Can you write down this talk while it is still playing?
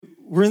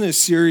We're in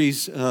this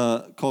series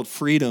called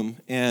Freedom,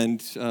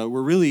 and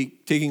we're really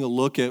taking a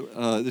look at,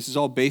 this is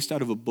all based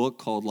out of a book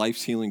called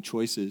Life's Healing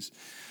Choices.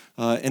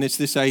 And it's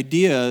this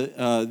idea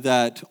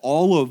that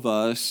all of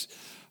us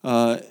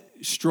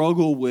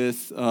struggle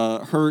with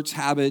hurts,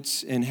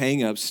 habits, and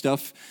hang-ups,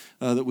 stuff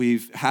that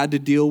we've had to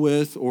deal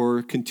with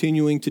or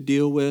continuing to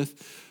deal with,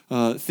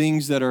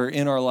 things that are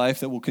in our life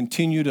that will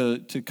continue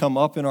to come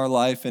up in our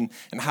life, and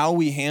how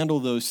we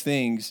handle those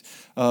things.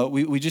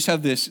 We just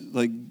have this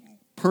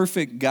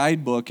perfect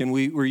guidebook, and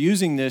we're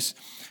using this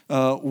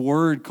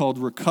word called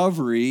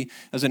recovery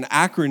as an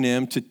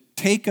acronym to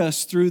take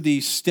us through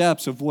these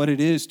steps of what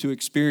it is to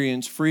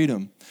experience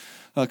freedom.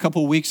 A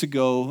couple weeks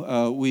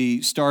ago,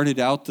 we started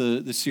out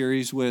the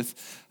series with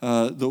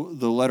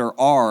the letter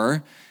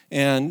R,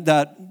 and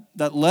that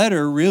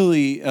letter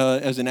really,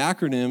 as an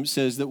acronym,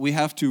 says that we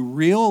have to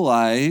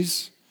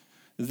realize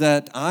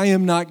that I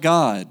am not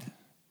God.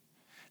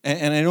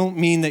 And I don't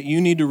mean that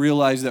you need to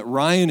realize that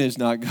Ryan is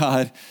not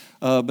God,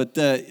 but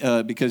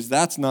that because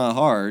that's not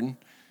hard.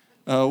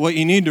 What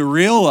you need to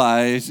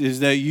realize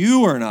is that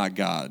you are not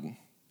God,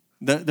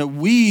 that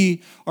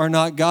we are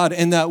not God,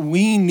 and that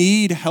we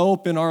need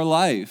help in our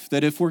life.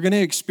 That if we're going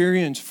to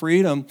experience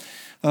freedom,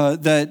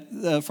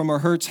 that from our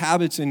hurts,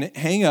 habits, and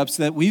hang-ups,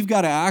 that we've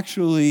got to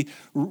actually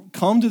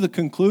come to the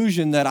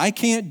conclusion that I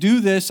can't do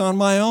this on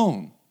my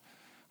own.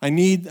 I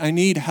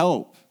need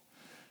help.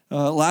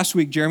 Last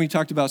week, Jeremy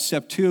talked about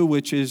step 2,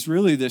 which is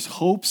really this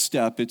hope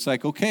step. It's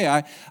like, okay,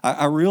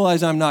 I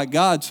realize I'm not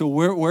God, so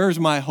where's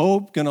my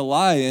hope going to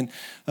lie?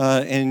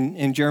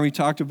 And Jeremy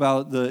talked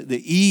about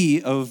the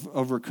E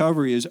of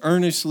recovery is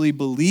earnestly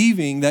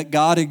believing that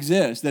God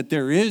exists, that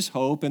there is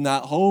hope, and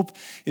that hope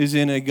is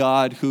in a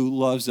God who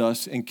loves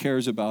us and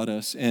cares about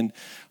us and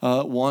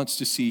wants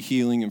to see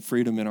healing and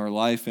freedom in our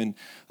life. And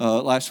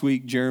last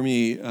week,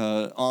 Jeremy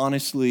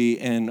honestly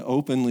and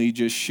openly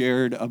just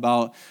shared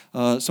about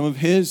some of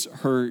his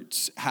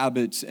hurts,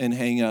 habits, and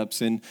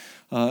hang-ups. And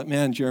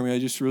man, Jeremy, I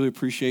just really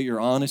appreciate your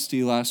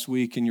honesty last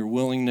week and your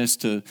willingness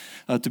to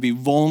be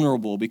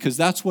vulnerable, because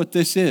that's what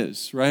this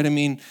is, right? I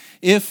mean,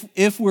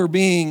 if we're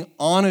being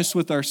honest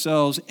with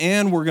ourselves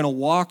and we're going to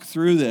walk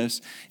through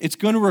this, it's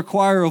going to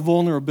require a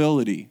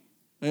vulnerability.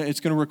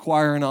 It's going to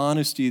require an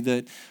honesty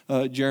that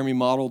Jeremy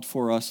modeled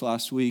for us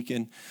last week.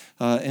 And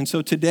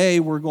so today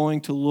we're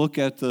going to look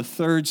at the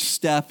third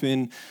step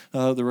in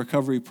the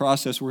recovery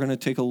process. We're going to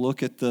take a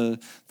look at the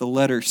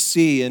letter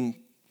C. And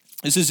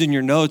this is in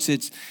your notes.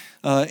 It's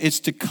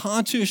to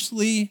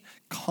consciously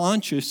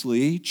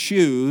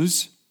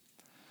choose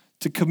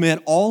to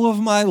commit all of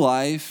my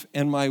life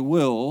and my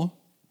will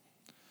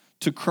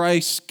to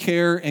Christ's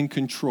care and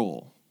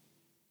control.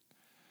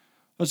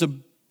 That's a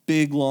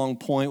big, long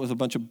point with a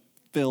bunch of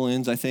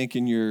fill-ins, I think,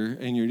 in your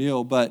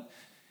deal. But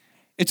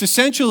it's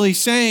essentially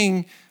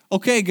saying,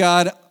 okay,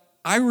 God,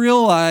 I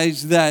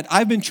realize that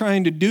I've been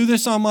trying to do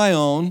this on my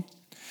own.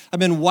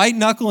 I've been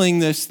white-knuckling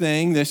this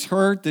thing, this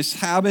hurt, this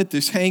habit,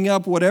 this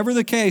hang-up, whatever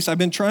the case. I've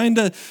been trying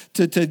to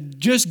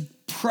just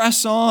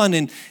press on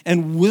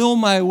and will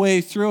my way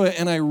through it.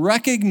 And I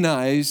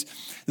recognize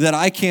that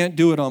I can't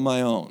do it on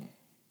my own.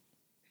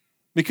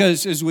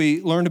 Because as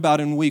we learned about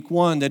in week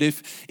 1, that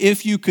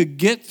if you could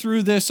get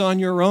through this on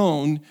your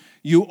own,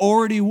 you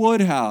already would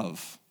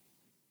have.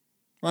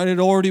 Right? It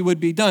already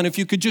would be done. If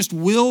you could just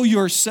will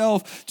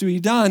yourself to be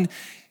done,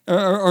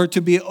 or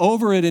to be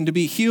over it and to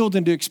be healed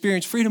and to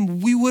experience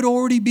freedom, we would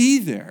already be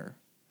there.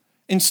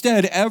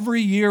 Instead, every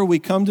year we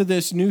come to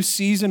this new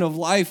season of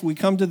life, we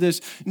come to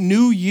this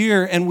new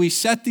year and we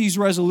set these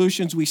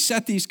resolutions, we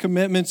set these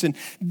commitments, and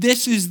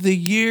this is the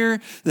year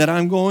that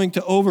I'm going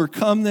to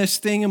overcome this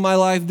thing in my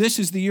life. This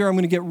is the year I'm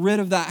going to get rid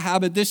of that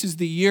habit. This is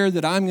the year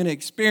that I'm going to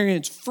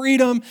experience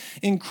freedom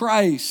in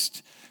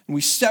Christ. And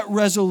we set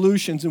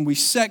resolutions and we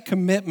set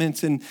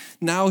commitments, and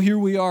now here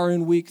we are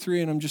in week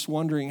 3, and I'm just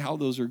wondering how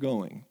those are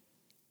going.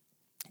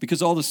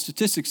 Because all the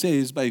statistics say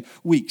is by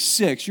week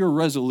 6, your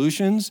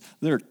resolutions,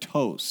 they're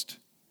toast.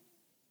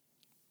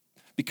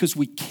 Because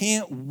we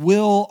can't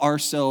will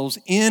ourselves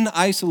in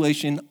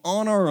isolation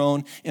on our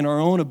own, in our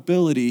own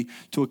ability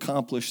to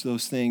accomplish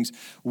those things.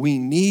 We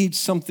need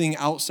something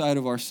outside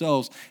of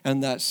ourselves,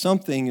 and that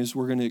something, as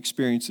we're going to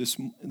experience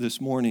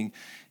this morning,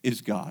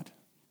 is God.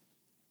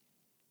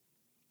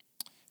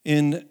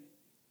 In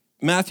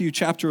Matthew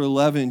chapter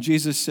 11,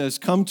 Jesus says,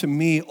 "Come to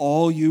me,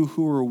 all you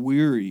who are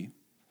weary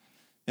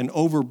and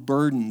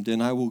overburdened,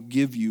 and I will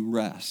give you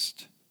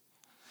rest.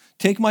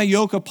 Take my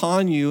yoke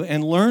upon you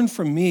and learn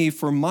from me,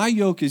 for my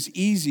yoke is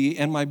easy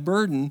and my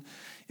burden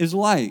is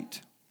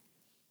light."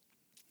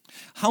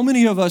 How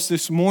many of us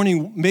this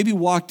morning, maybe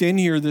walked in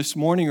here this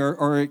morning,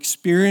 are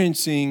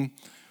experiencing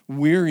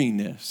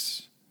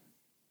weariness?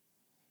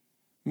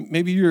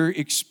 Maybe you're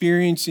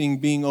experiencing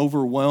being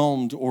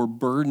overwhelmed or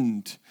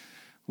burdened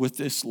with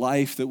this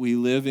life that we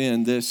live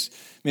in.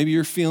 Maybe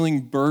you're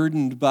feeling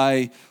burdened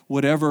by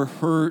whatever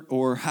hurt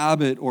or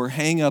habit or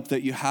hang up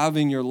that you have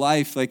in your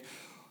life. Like,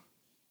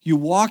 you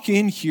walk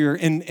in here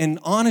and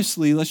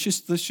honestly, let's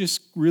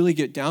just really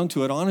get down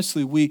to it.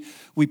 Honestly, we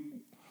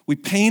We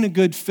paint a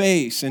good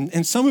face.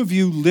 And some of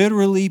you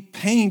literally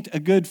paint a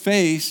good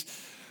face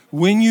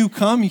when you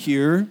come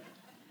here.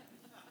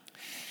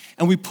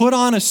 And we put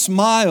on a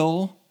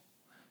smile.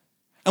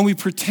 And we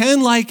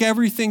pretend like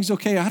everything's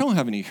okay. I don't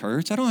have any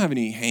hurts. I don't have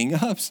any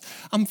hang-ups.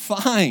 I'm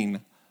fine.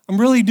 I'm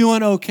really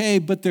doing okay.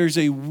 But there's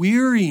a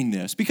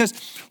weariness. Because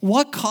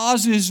what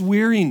causes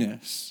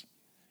weariness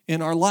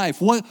in our life?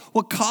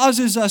 What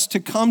causes us to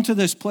come to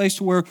this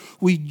place where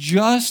we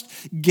just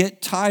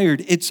get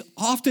tired? It's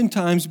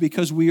oftentimes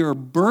because we are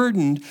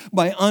burdened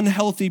by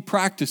unhealthy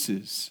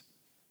practices.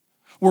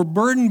 We're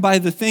burdened by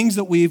the things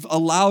that we've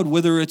allowed,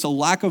 whether it's a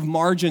lack of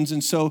margins,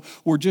 and so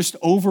we're just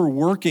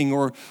overworking,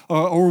 or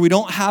we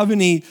don't have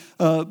any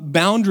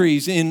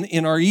boundaries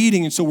in our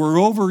eating, and so we're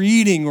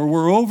overeating, or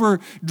we're over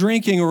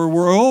drinking, or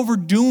we're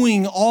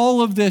overdoing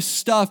all of this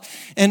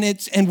stuff,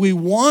 and we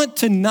want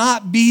to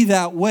not be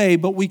that way,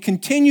 but we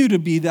continue to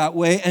be that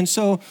way, and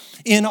so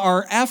in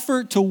our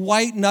effort to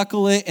white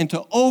knuckle it and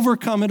to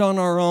overcome it on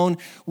our own,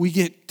 we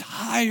get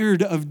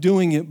tired of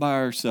doing it by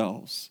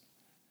ourselves.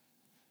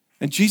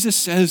 And Jesus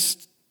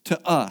says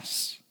to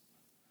us,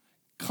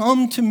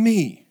 come to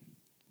me.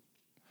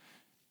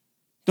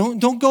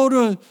 Don't go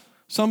to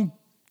some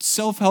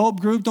self-help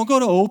group. Don't go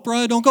to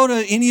Oprah. Don't go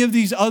to any of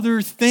these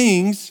other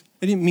things.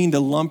 I didn't mean to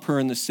lump her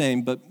in the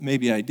same, but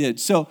maybe I did.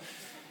 So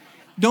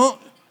don't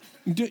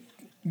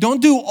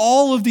do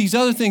all of these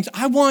other things.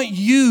 I want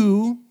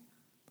you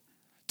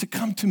to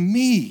come to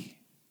me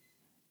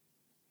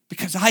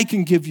because I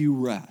can give you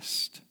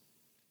rest.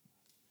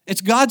 It's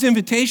God's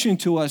invitation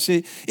to us.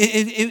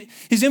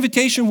 His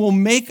invitation will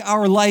make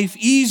our life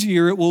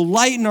easier. It will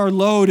lighten our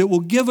load. It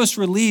will give us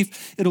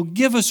relief. It'll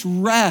give us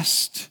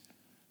rest.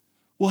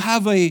 We'll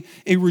have a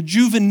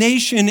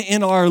rejuvenation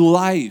in our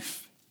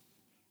life.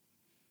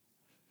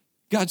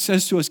 God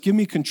says to us, give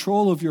me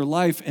control of your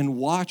life and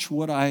watch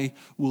what I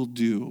will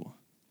do.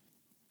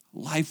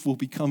 Life will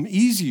become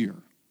easier.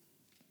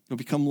 It'll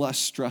become less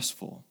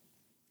stressful.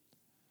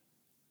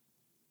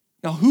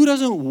 Now, who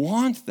doesn't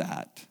want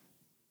that?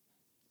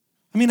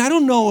 I mean, I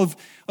don't know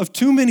of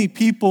too many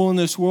people in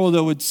this world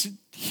that would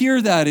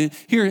hear that.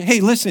 Hey,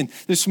 listen,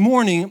 this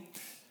morning,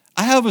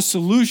 I have a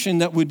solution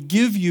that would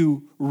give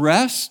you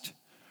rest,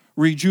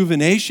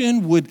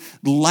 rejuvenation, would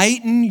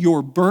lighten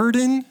your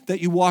burden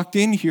that you walked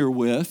in here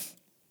with.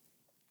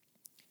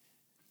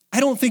 I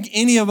don't think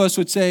any of us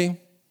would say,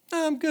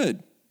 I'm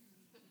good.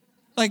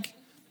 Like,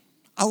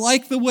 I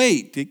like the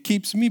weight. It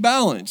keeps me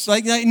balanced.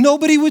 Like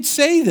nobody would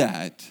say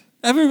that.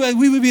 Everybody,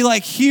 we would be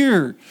like,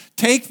 here,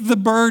 take the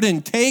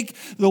burden, take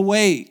the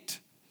weight.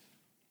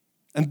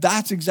 And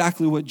that's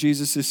exactly what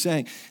Jesus is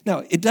saying.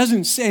 Now, it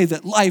doesn't say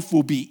that life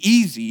will be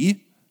easy.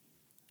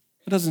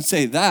 It doesn't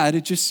say that.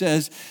 It just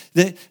says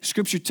that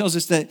Scripture tells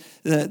us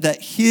that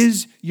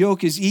his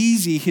yoke is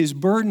easy, his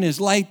burden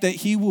is light, that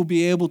he will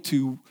be able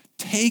to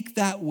take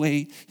that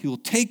weight. He will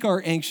take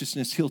our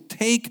anxiousness. He'll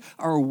take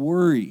our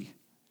worry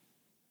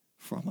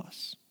from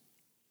us.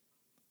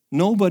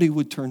 Nobody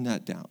would turn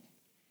that down.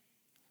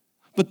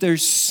 But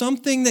there's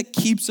something that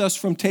keeps us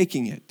from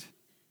taking it.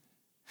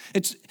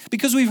 It's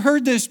because we've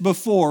heard this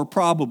before,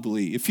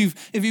 probably. If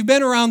you've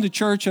been around the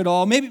church at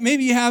all,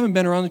 maybe you haven't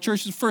been around the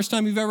church. It's the first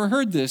time you've ever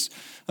heard this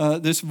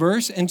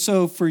verse. And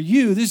so for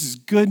you, this is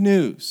good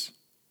news.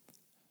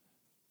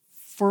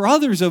 For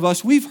others of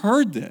us, we've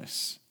heard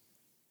this.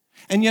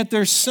 And yet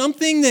there's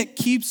something that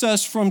keeps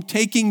us from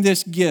taking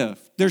this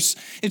gift.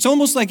 It's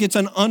almost like it's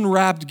an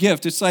unwrapped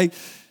gift. It's like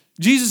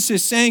Jesus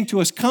is saying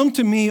to us, come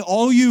to me,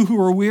 all you who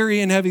are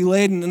weary and heavy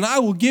laden, and I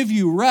will give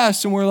you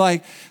rest. And we're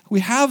like, we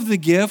have the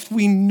gift.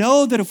 We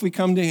know that if we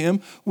come to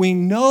him, we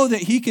know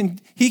that he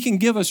can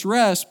give us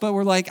rest. But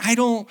we're like,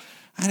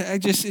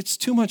 it's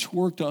too much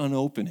work to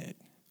unopen it.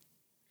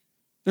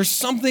 There's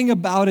something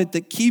about it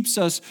that keeps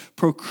us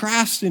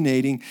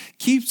procrastinating,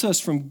 keeps us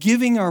from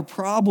giving our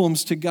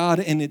problems to God,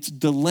 and it's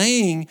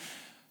delaying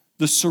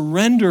the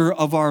surrender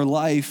of our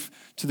life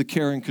to the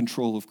care and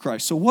control of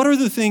Christ. So what are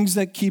the things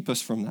that keep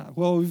us from that?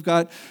 Well, we've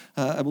got,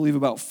 I believe,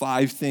 about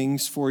 5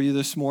 things for you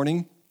this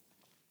morning.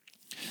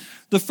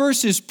 The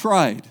first is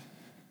pride.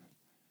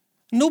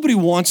 Nobody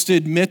wants to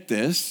admit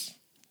this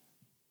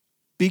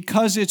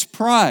because it's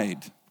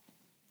pride,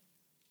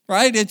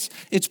 right?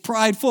 It's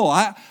prideful.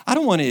 I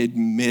don't want to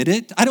admit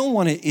it. I don't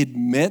want to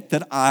admit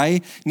that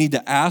I need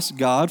to ask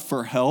God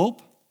for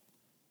help.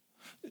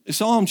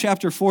 Psalm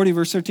chapter 40,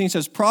 verse 13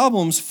 says,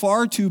 problems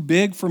far too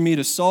big for me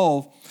to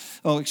solve.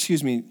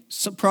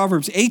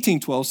 Proverbs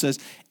 18:12 says,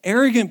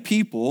 arrogant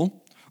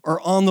people are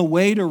on the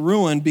way to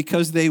ruin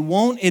because they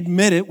won't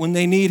admit it when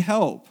they need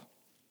help.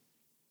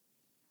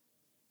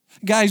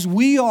 Guys,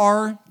 we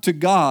are to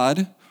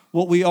God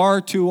what we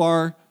are to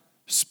our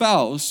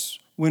spouse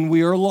when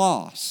we are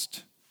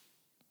lost.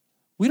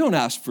 We don't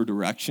ask for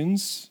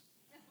directions.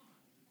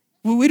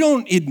 We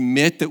don't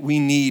admit that we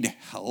need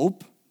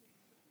help.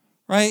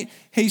 Right?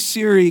 Hey,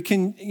 Siri,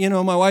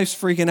 my wife's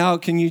freaking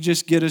out. Can you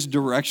just get us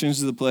directions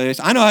to the place?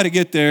 I know how to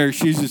get there.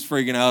 She's just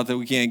freaking out that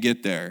we can't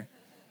get there.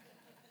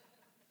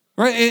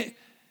 Right?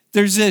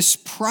 There's this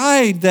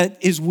pride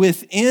that is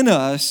within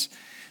us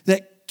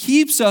that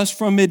keeps us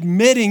from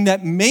admitting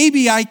that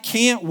maybe I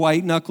can't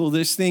white knuckle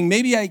this thing.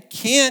 Maybe I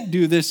can't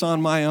do this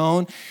on my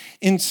own.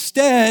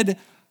 Instead,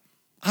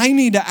 I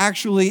need to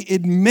actually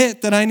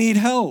admit that I need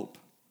help.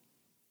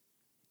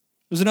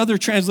 There's another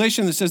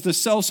translation that says the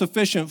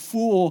self-sufficient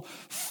fool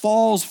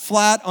falls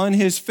flat on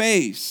his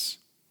face.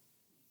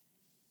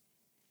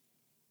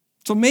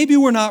 So maybe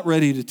we're not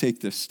ready to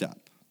take this step.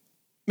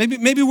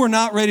 Maybe we're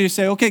not ready to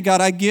say, okay, God,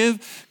 I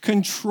give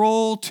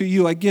control to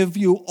you. I give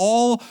you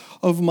all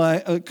of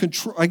my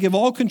control. I give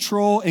all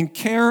control and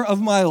care of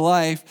my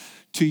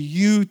life to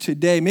you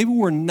today. Maybe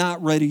we're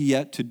not ready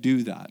yet to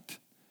do that.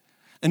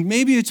 And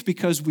maybe it's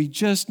because we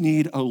just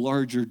need a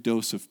larger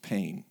dose of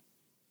pain.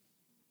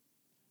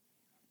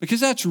 Because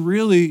that's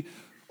really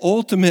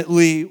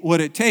ultimately what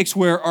it takes,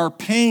 where our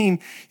pain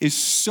is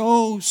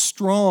so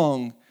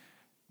strong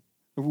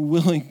that we're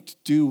willing to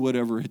do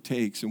whatever it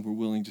takes, and we're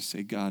willing to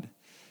say, God,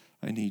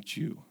 I need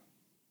you.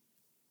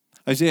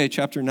 Isaiah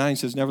chapter 9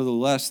 says,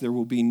 nevertheless, there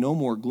will be no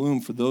more gloom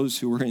for those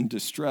who are in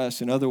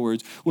distress. In other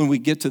words, when we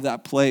get to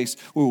that place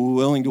where we're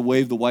willing to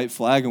wave the white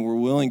flag and we're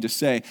willing to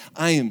say,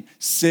 I am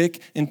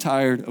sick and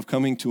tired of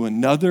coming to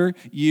another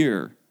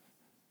year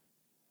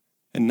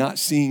and not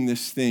seeing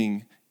this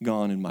thing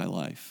gone in my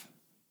life.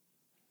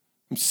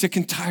 I'm sick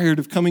and tired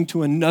of coming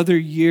to another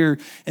year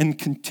and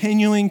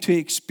continuing to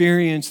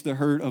experience the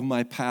hurt of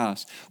my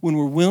past. When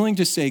we're willing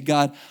to say,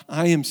 God,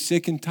 I am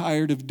sick and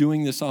tired of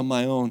doing this on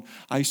my own,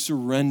 I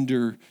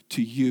surrender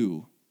to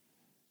you.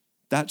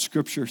 That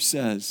scripture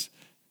says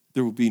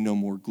there will be no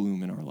more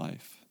gloom in our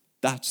life.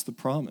 That's the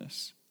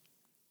promise.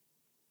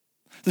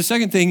 The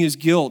second thing is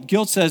guilt.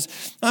 Guilt says,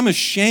 I'm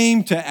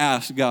ashamed to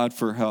ask God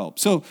for help.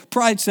 So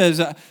pride says,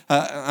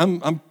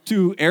 I'm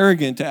too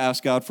arrogant to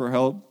ask God for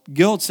help.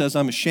 Guilt says,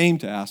 I'm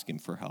ashamed to ask him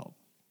for help.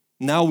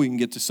 Now we can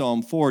get to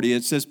Psalm 40.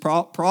 It says,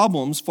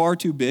 problems far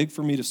too big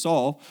for me to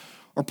solve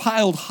are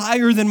piled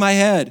higher than my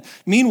head.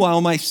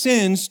 Meanwhile, my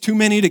sins, too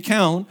many to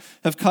count,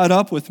 have caught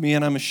up with me,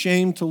 and I'm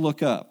ashamed to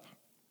look up.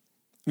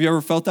 Have you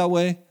ever felt that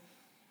way?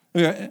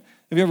 Have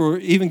you ever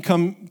even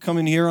come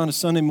in here on a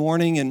Sunday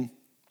morning and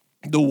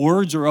the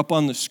words are up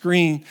on the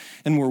screen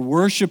and we're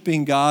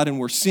worshiping God and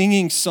we're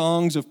singing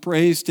songs of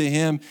praise to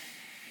him,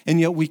 and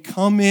yet we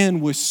come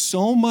in with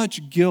so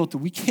much guilt that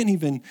we can't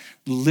even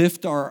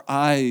lift our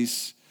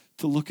eyes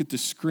to look at the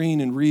screen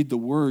and read the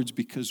words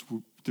because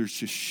there's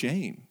just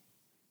shame.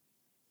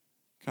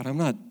 God, I'm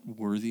not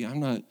worthy. I'm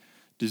not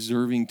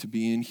deserving to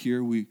be in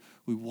here. We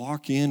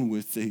walk in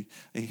with a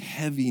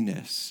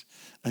heaviness,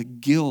 a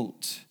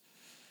guilt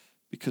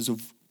because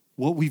of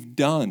what we've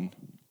done.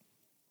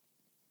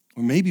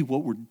 Or maybe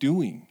what we're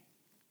doing.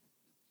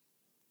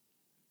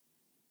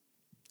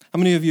 How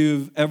many of you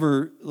have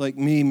ever, like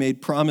me, made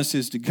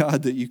promises to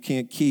God that you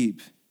can't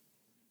keep?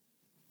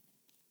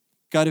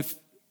 God,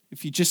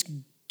 if you just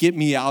get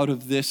me out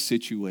of this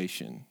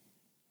situation,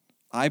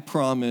 I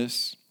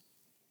promise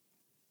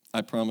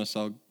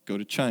I'll go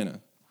to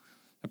China.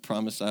 I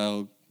promise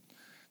I'll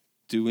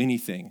do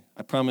anything.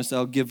 I promise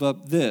I'll give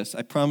up this.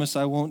 I promise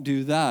I won't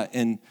do that.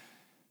 And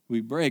we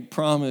break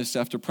promise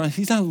after promise.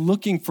 He's not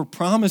looking for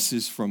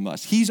promises from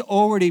us. He's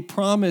already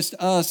promised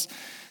us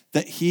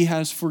that he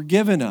has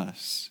forgiven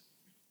us.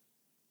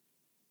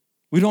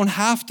 We don't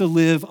have to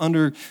live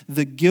under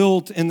the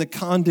guilt and the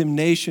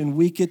condemnation.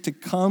 We get to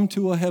come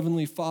to a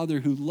heavenly Father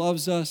who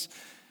loves us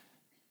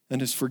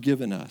and has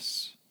forgiven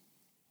us.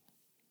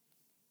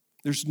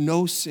 There's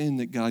no sin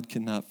that God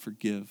cannot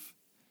forgive.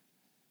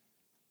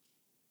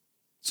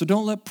 So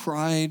don't let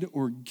pride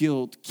or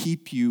guilt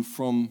keep you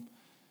from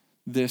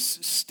this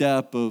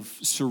step of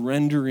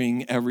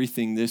surrendering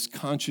everything, this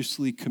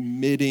consciously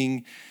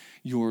committing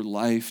your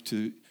life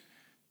to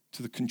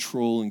the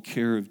control and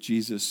care of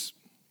Jesus.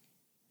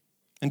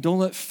 And don't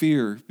let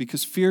fear,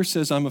 because fear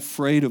says, I'm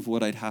afraid of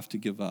what I'd have to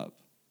give up.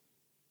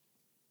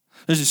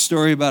 There's a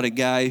story about a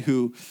guy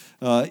who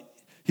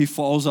he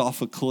falls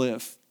off a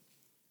cliff.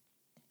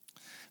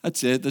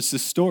 That's it. That's the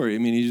story. I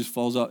mean, he just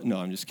falls off. No,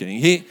 I'm just kidding.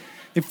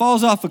 He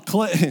falls off a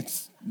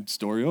cliff.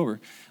 Story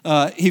over.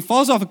 He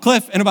falls off a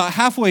cliff, and about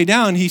halfway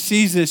down, he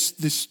sees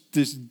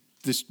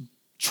this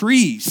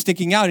tree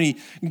sticking out, and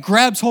he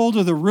grabs hold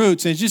of the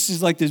roots, and it just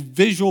is like this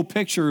visual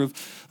picture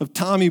of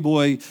Tommy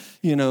Boy,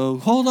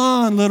 hold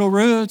on, little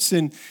roots,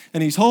 and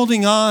he's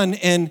holding on,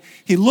 and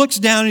he looks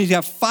down, and he's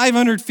got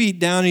 500 feet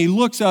down, and he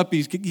looks up,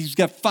 he's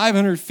got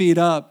 500 feet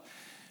up,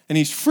 and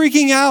he's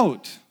freaking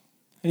out,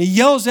 and he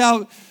yells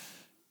out,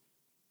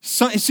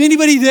 is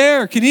anybody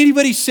there? Can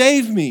anybody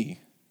save me?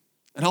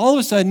 And all of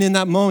a sudden, in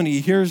that moment,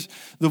 he hears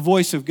the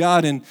voice of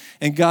God, and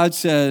God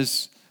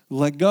says,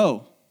 let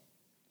go.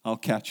 I'll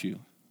catch you.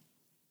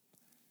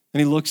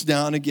 And he looks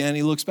down again.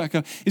 He looks back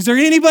up. Is there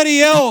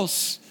anybody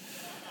else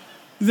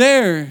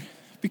there?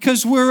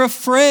 Because we're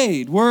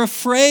afraid. We're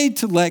afraid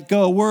to let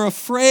go. We're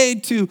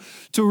afraid to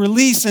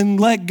release and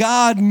let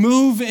God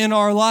move in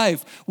our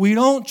life. We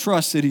don't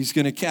trust that he's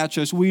going to catch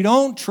us. We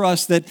don't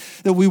trust that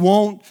we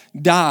won't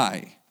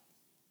die.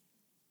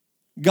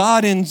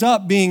 God ends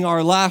up being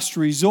our last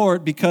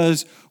resort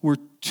because we're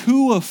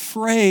too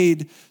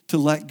afraid to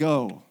let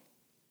go.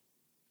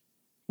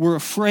 We're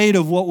afraid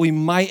of what we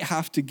might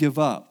have to give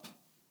up.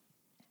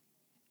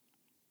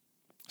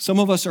 Some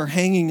of us are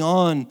hanging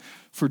on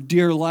for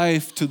dear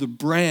life to the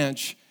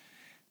branch,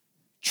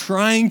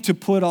 trying to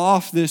put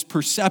off this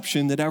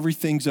perception that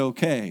everything's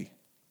okay.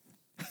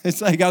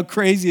 It's like, how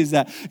crazy is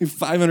that? You're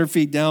 500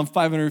 feet down,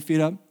 500 feet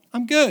up.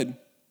 I'm good.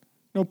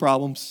 No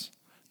problems.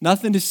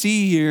 Nothing to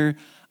see here.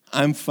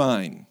 I'm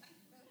fine.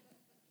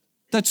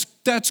 That's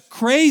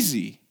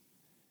crazy.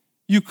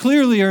 You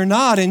clearly are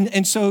not.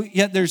 And so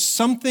yet there's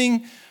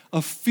something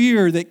of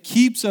fear that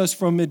keeps us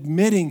from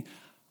admitting,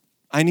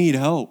 I need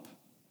help.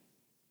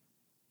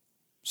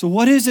 So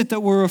what is it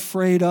that we're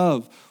afraid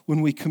of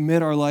when we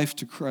commit our life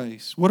to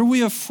Christ? What are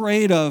we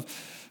afraid of?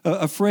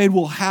 Afraid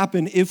will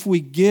happen if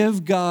we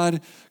give God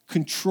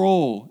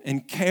control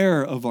and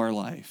care of our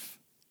life.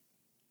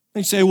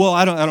 And you say, well,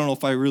 I don't know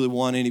if I really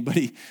want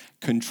anybody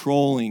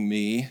controlling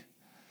me.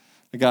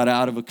 I got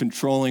out of a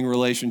controlling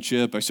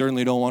relationship. I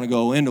certainly don't want to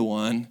go into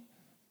one.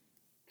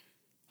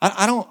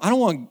 I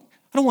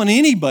don't want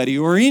anybody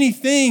or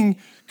anything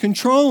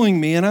controlling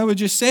me. And I would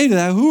just say to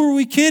that, who are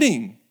we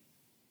kidding?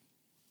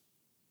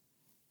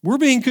 We're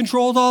being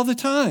controlled all the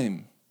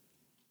time.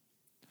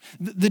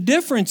 The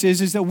difference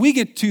is that we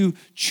get to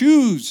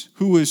choose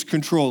who is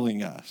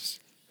controlling us.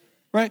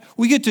 Right?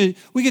 We get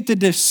to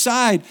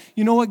decide,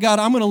 you know what, God,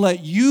 I'm going to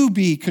let you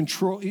be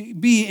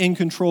in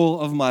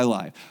control of my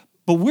life.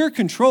 But we're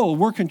controlled.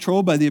 We're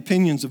controlled by the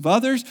opinions of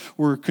others.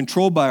 We're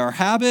controlled by our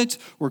habits.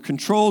 We're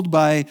controlled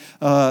by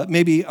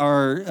maybe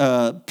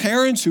our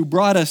parents who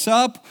brought us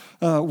up.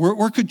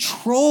 We're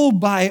controlled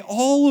by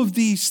all of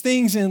these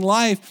things in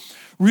life.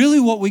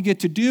 Really what we get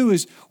to do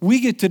is we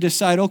get to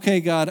decide, okay,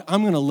 God,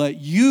 I'm going to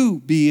let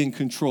you be in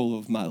control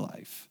of my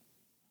life.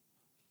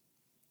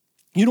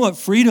 You know what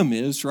freedom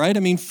is, right? I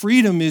mean,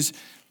 freedom is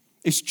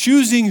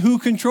choosing who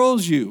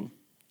controls you.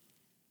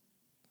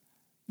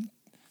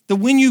 That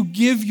when you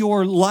give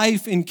your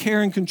life in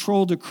care and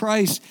control to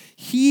Christ,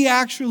 he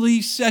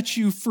actually sets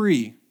you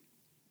free.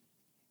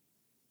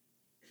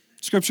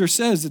 Scripture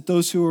says that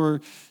those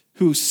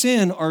who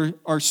sin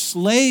are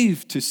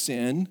slave to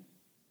sin.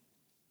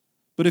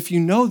 But if you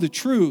know the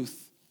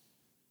truth,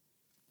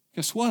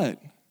 guess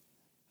what?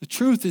 The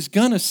truth is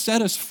going to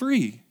set us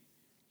free.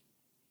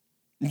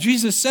 And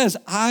Jesus says,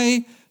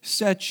 I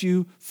set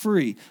you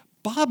free.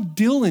 Bob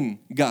Dylan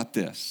got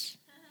this.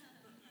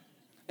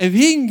 If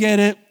he can get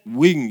it,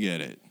 we can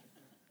get it.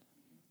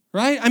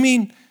 Right? I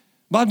mean,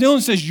 Bob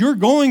Dylan says, you're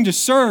going to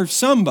serve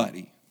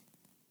somebody.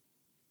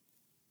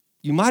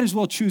 You might as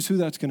well choose who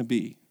that's going to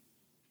be.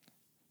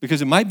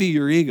 Because it might be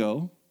your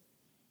ego.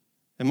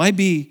 It might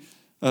be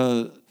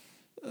a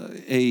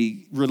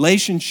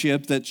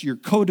relationship that you're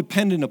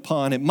codependent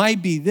upon. It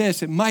might be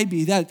this, it might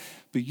be that,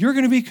 but you're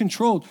going to be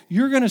controlled.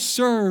 You're going to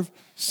serve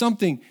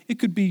something. It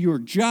could be your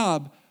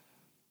job.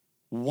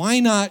 Why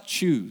not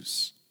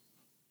choose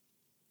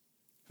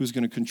who's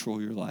going to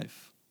control your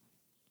life?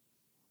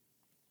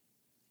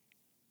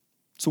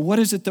 So what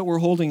is it that we're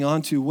holding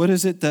on to? What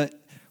is it that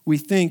we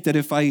think that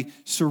if I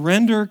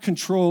surrender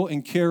control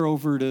and care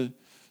over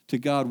to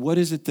God, what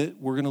is it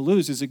that we're going to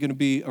lose? Is it going to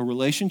be a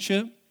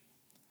relationship?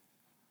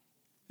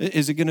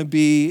 Is it going to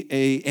be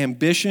an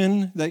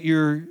ambition that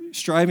you're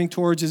striving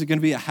towards? Is it going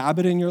to be a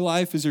habit in your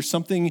life? Is there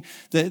something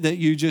that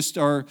you just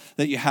are,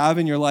 that you have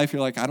in your life,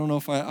 you're like, I don't know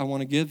if I want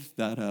to give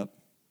that up?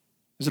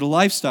 Is it a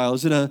lifestyle?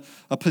 Is it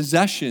a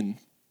possession?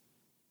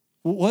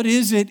 What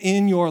is it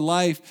in your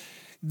life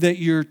that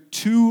you're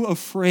too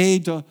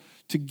afraid to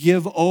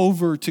give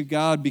over to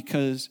God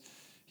because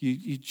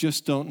you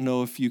just don't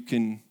know if you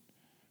can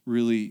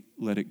really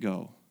let it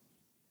go?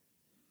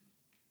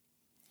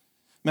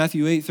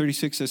 Matthew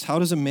 8:36 says, how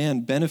does a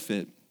man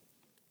benefit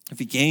if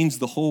he gains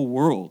the whole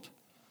world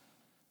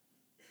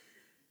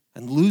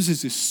and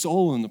loses his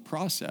soul in the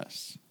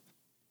process?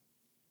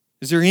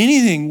 Is there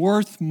anything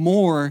worth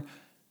more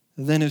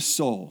than his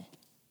soul?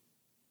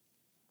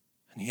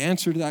 And the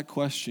answer to that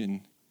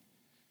question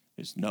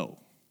is no.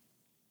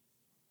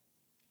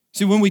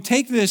 See, when we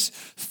take this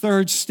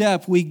third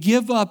step, we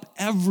give up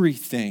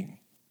everything.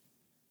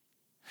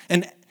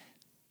 And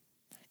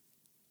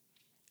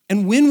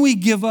when we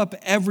give up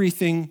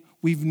everything,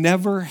 we've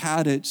never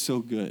had it so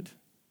good.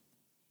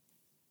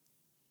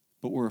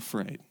 But we're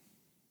afraid.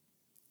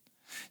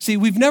 See,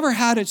 we've never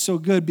had it so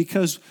good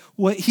because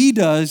what he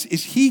does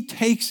is he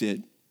takes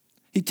it.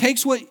 He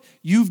takes what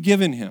you've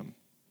given him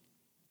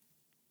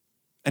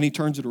and he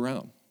turns it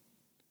around.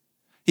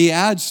 He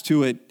adds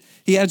to it.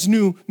 He adds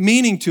new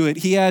meaning to it.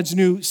 He adds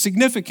new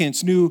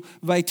significance, new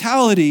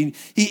vitality.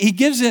 He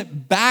gives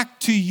it back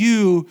to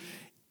you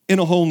in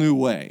a whole new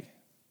way.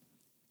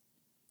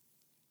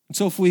 And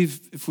so if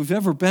we've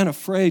ever been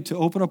afraid to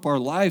open up our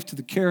life to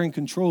the care and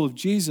control of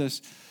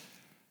Jesus,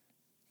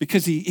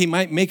 because he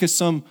might make us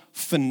some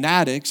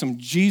fanatic, some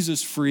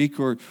Jesus freak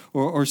or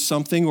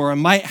something, or I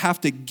might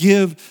have to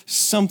give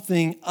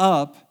something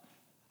up,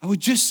 I would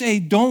just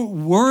say,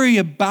 don't worry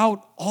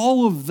about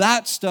all of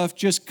that stuff.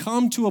 Just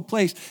come to a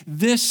place.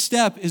 This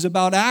step is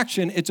about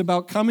action. It's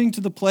about coming to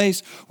the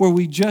place where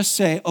we just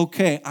say,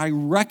 okay, I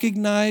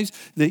recognize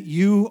that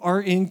you are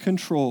in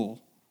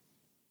control.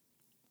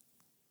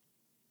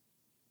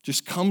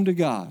 Just come to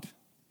God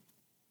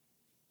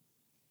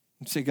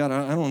and say, God,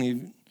 I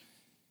don't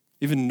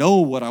even know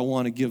what I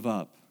want to give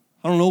up.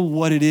 I don't know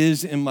what it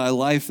is in my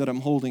life that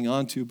I'm holding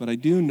on to, but I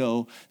do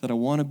know that I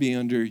want to be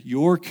under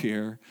your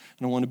care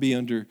and I want to be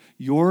under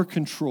your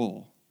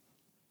control.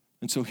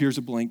 And so here's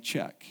a blank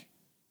check.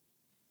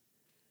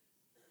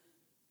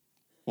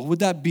 What would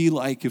that be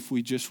like if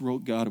we just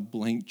wrote God a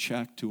blank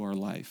check to our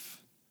life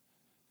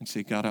and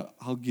say, God,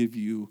 I'll give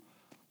you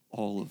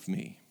all of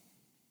me?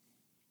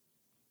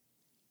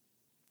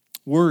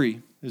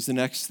 Worry is the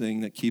next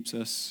thing that keeps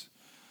us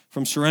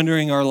from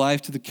surrendering our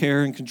life to the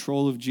care and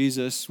control of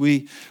Jesus.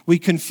 We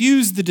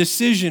confuse the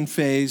decision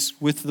phase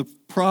with the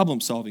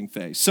problem-solving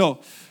phase.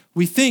 So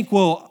we think,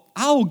 well,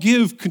 I'll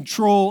give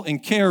control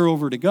and care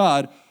over to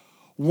God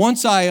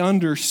once I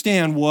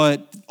understand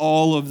what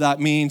all of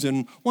that means,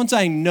 and once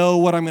I know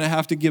what I'm going to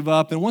have to give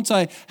up, and once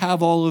I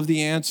have all of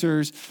the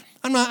answers.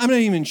 I'm not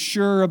even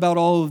sure about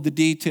all of the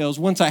details.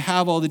 Once I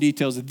have all the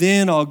details,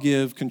 then I'll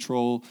give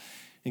control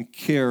and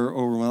care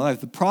over my life.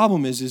 The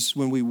problem is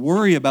when we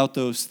worry about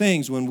those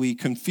things, when we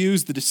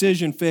confuse the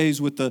decision phase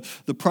with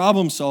the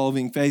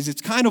problem-solving phase,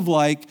 it's kind of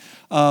like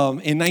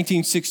in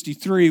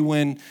 1963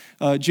 when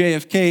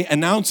JFK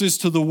announces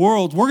to the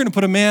world, we're going to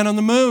put a man on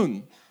the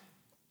moon.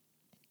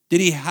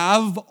 Did he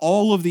have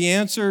all of the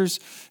answers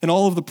and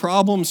all of the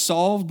problems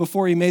solved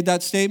before he made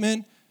that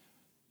statement?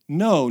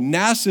 No.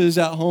 NASA's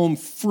at home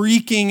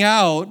freaking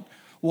out,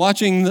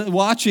 watching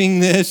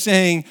this,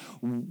 saying,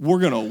 we're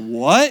going to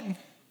what?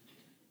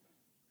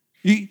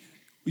 Do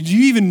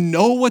you even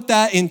know what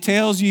that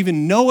entails? You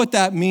even know what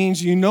that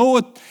means? You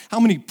know how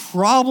many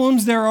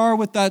problems there are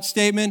with that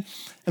statement?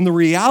 And the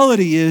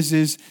reality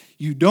is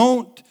you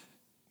don't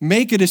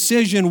make a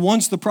decision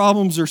once the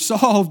problems are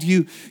solved.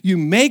 You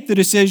make the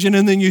decision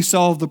and then you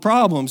solve the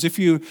problems. If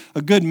you're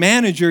a good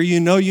manager, you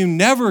know you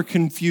never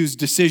confuse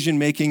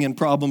decision-making and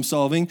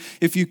problem-solving.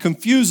 If you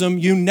confuse them,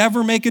 you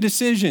never make a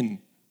decision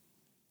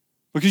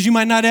because you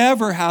might not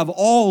ever have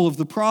all of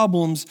the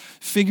problems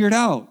figured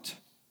out.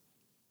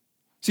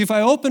 See, if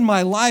I open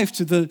my life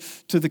to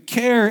the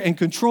care and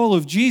control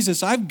of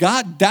Jesus, I've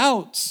got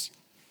doubts.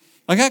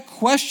 I got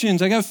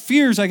questions. I got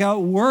fears. I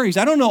got worries.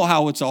 I don't know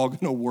how it's all going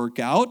to work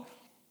out,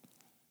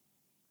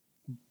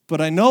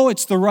 but I know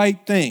it's the right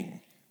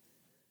thing,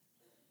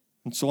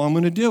 and so I'm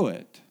going to do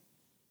it.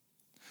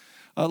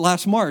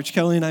 Last March,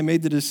 Kelly and I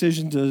made the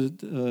decision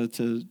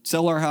to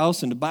sell our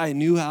house and to buy a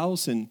new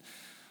house, and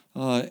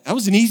that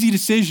was an easy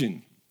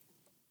decision,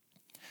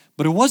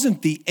 but it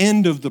wasn't the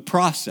end of the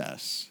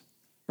process.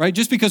 Right?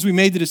 Just because we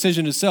made the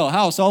decision to sell a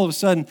house, all of a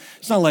sudden,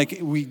 it's not like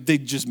they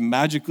just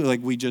magically,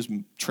 like we just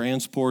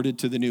transported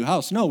to the new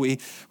house. No, we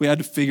had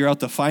to figure out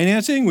the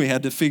financing. We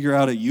had to figure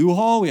out a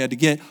U-Haul. We had to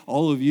get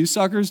all of you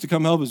suckers to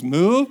come help us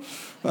move.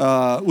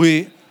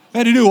 We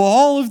had to do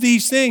all of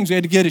these things. We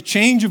had to get a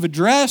change of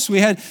address.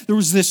 There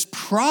was this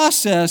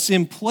process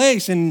in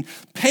place and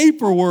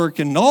paperwork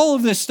and all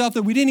of this stuff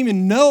that we didn't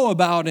even know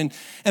about and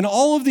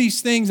all of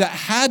these things that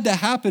had to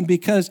happen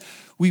because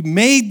we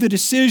made the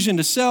decision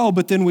to sell,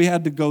 but then we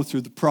had to go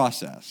through the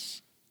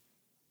process.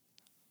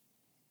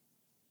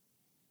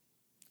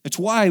 It's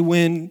why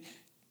when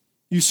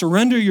you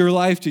surrender your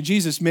life to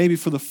Jesus, maybe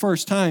for the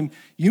first time,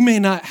 you may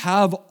not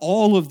have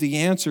all of the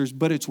answers,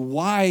 but it's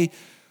why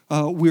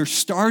we're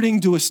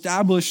starting to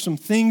establish some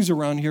things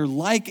around here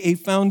like a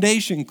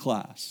foundation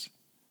class.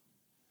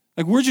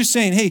 Like we're just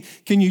saying, hey,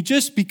 can you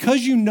just,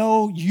 because you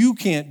know you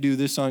can't do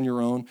this on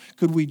your own,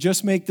 could we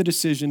just make the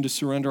decision to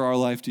surrender our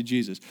life to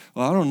Jesus?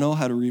 Well, I don't know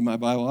how to read my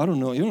Bible. I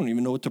don't know. You don't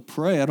even know what to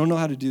pray. I don't know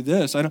how to do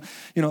this.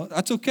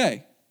 That's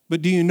okay.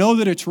 But do you know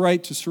that it's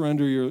right to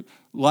surrender your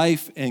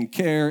life and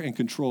care and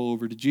control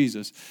over to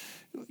Jesus?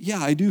 Yeah,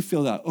 I do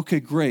feel that. Okay,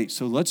 great.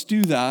 So let's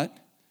do that.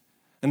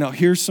 And now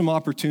here's some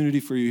opportunity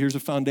for you. Here's a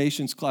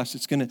foundations class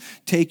that's going to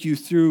take you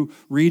through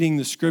reading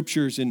the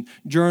scriptures and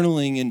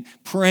journaling and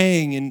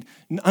praying and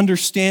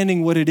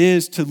understanding what it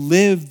is to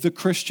live the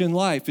Christian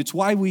life. It's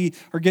why we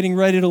are getting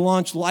ready to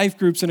launch life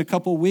groups in a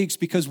couple of weeks,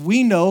 because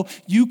we know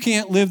you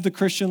can't live the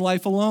Christian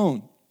life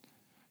alone.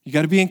 You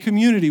got to be in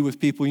community with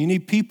people. You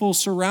need people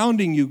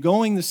surrounding you,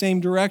 going the same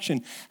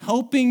direction,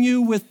 helping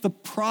you with the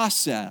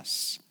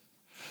process.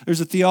 There's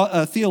a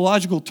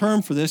theological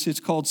term for this. It's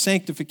called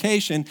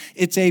sanctification.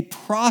 It's a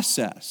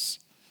process.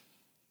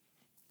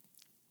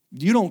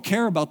 You don't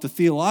care about the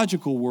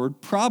theological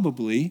word,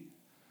 probably,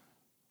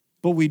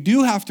 but we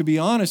do have to be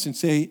honest and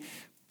say,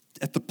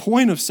 at the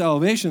point of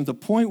salvation, at the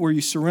point where you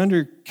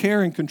surrender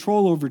care and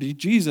control over to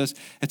Jesus,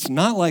 it's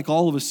not like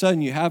all of a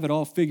sudden you have it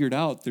all figured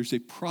out. There's a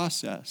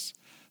process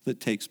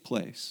that takes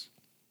place.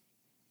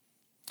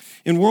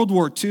 In World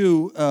War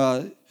II,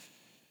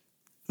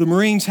 the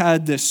Marines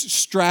had this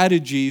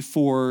strategy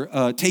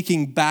for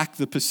taking back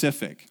the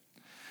Pacific.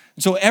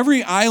 So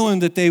every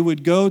island that they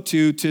would go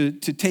to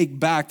take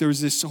back, there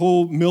was this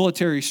whole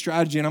military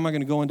strategy, and I'm not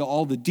going to go into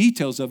all the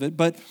details of it,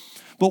 but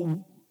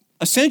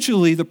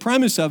essentially the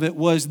premise of it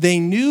was they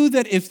knew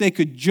that if they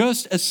could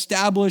just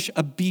establish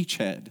a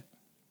beachhead,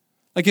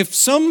 like if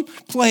some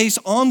place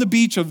on the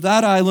beach of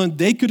that island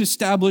they could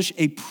establish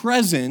a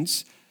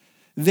presence,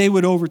 they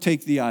would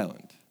overtake the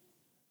island.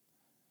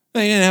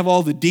 They didn't have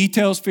all the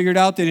details figured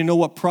out. They didn't know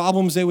what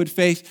problems they would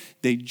face.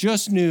 They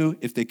just knew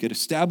if they could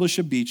establish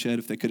a beachhead,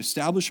 if they could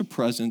establish a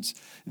presence,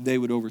 they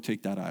would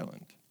overtake that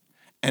island.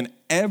 And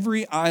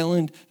every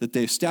island that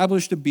they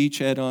established a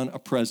beachhead on, a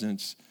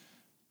presence,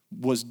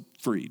 was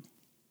freed.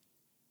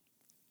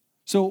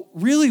 So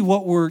really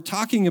what we're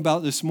talking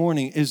about this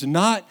morning is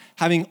not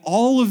having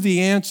all of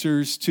the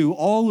answers to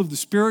all of the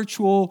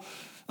spiritual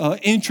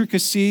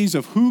intricacies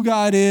of who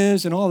God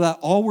is and all that.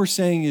 All we're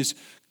saying is,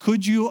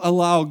 could you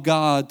allow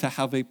God to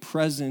have a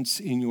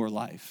presence in your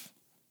life?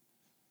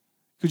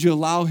 Could you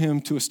allow him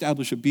to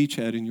establish a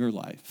beachhead in your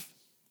life?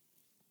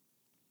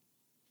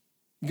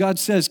 God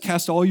says,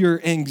 cast all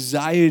your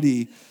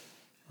anxiety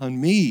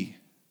on me.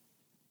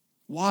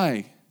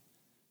 Why?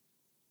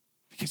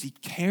 Because he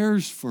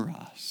cares for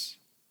us.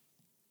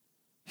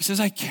 He says,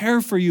 I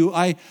care for you.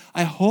 I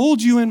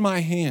hold you in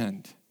my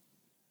hand.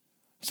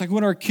 It's like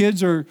when our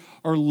kids are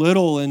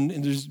little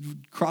and there's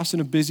crossing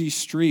a busy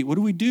street. What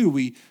do?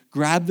 We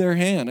grab their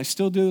hand. I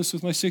still do this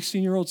with my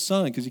 16-year-old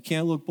son because he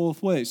can't look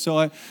both ways. So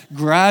I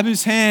grab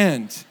his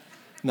hand.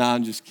 No,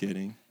 I'm just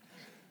kidding.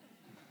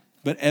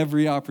 But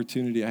every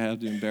opportunity I have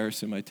to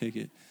embarrass him, I take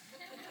it.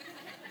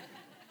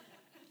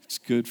 It's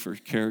good for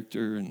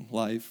character and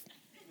life.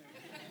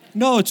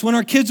 No, it's when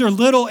our kids are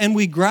little and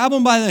we grab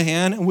them by the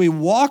hand and we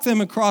walk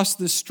them across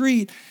the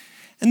street,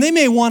 and they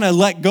may want to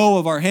let go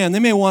of our hand. They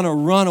may want to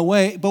run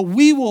away, but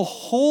we will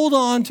hold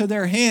on to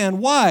their hand.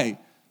 Why?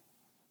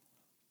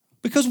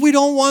 Because we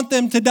don't want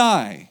them to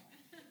die.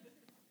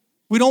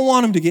 We don't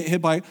want them to get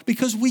hit by it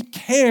because we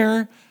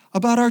care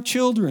about our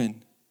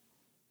children.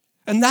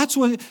 And that's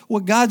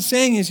what God's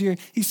saying is here.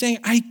 He's saying,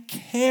 I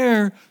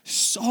care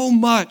so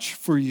much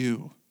for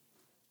you.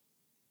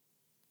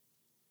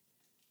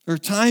 There are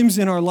times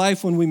in our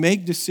life when we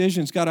make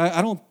decisions. God,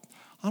 I don't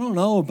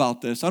know about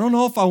this. I don't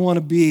know if I want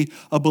to be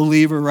a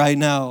believer right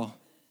now.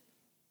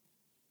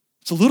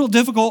 It's a little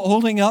difficult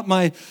holding up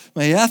my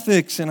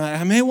ethics, and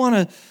I may want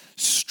to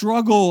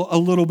struggle a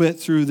little bit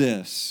through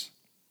this.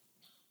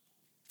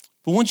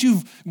 But once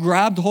you've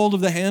grabbed hold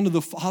of the hand of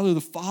the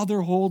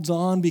Father holds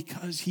on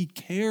because he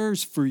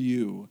cares for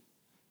you.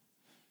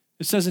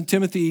 It says in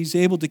Timothy, he's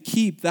able to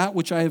keep that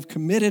which I have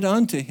committed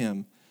unto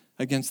him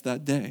against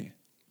that day.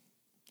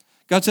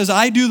 God says,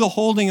 I do the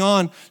holding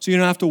on so you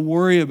don't have to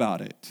worry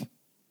about it.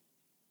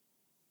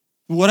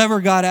 Whatever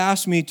God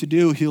asks me to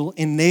do, he'll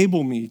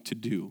enable me to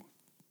do.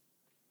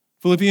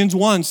 Philippians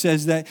 1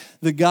 says that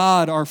the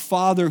God, our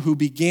Father, who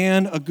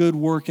began a good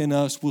work in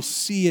us will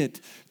see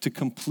it to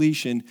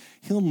completion.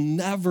 He'll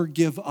never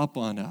give up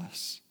on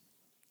us.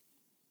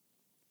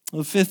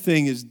 The fifth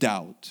thing is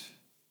doubt.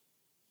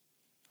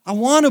 I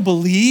want to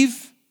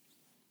believe,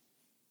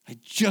 I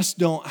just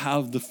don't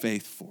have the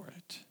faith for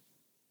it.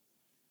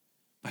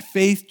 My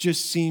faith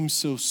just seems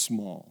so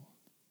small.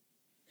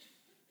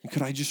 And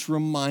could I just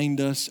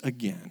remind us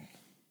again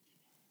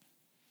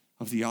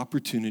of the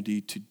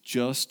opportunity to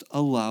just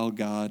allow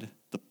God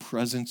the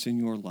presence in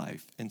your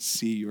life and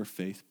see your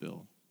faith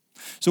build?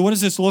 So what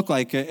does this look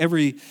like?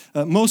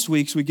 Most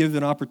weeks we give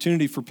an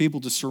opportunity for people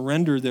to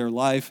surrender their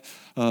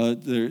life,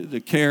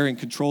 the care and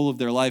control of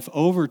their life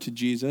over to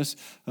Jesus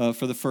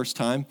for the first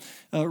time.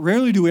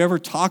 Rarely do we ever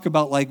talk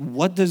about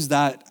what does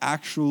that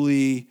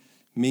actually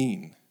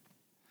mean?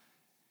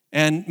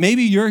 And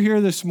maybe you're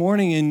here this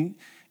morning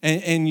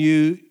and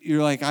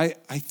you're like,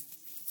 I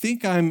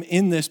think I'm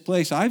in this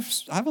place.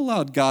 I've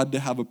allowed God to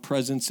have a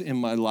presence in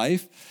my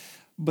life,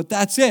 but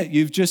that's it.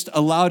 You've just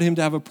allowed him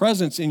to have a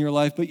presence in your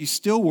life, but you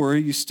still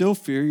worry, you still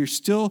fear, you're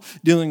still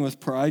dealing with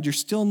pride, you're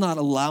still not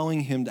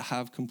allowing him to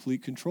have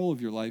complete control of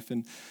your life.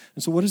 And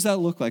so what does that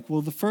look like?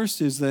 Well, the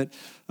first is that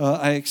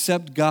I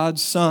accept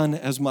God's Son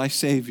as my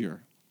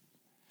Savior.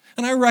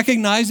 And I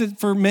recognize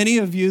that for many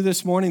of you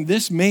this morning,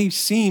 this may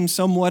seem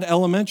somewhat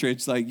elementary.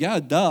 It's like,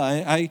 yeah,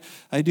 duh,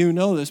 I do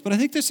know this. But I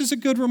think this is a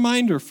good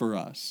reminder for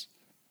us.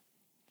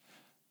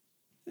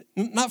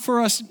 Not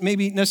for us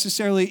maybe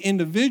necessarily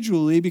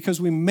individually, because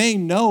we may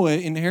know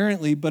it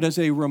inherently, but as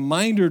a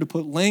reminder to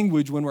put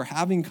language when we're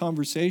having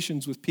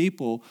conversations with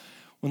people,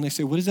 when they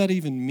say, what does that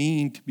even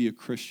mean to be a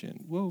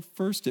Christian? Well,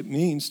 first it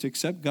means to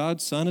accept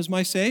God's Son as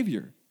my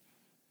Savior.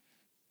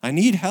 I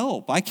need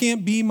help. I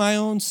can't be my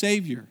own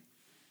Savior.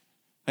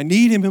 I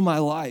need him in my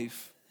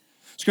life.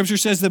 Scripture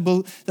says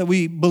that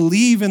we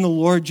believe in the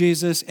Lord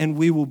Jesus and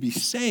we will be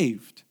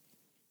saved.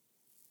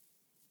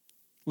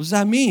 What does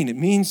that mean? It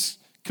means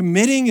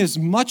committing as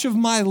much of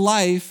my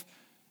life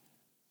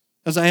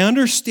as I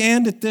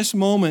understand at this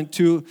moment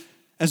to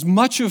as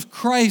much of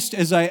Christ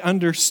as I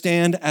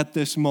understand at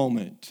this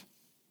moment.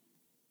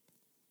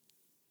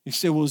 You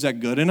say, well, is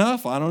that good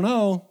enough? I don't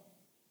know.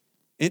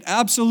 It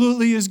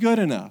absolutely is good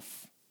enough.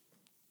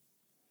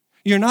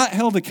 You're not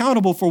held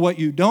accountable for what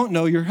you don't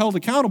know. You're held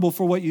accountable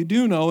for what you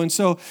do know. And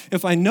so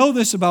if I know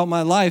this about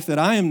my life, that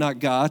I am not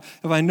God,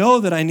 if I know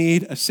that I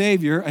need a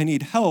Savior, I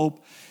need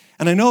help,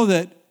 and I know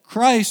that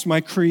Christ,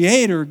 my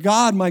Creator,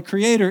 God, my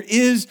Creator,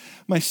 is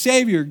my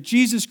Savior,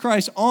 Jesus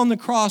Christ on the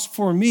cross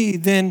for me,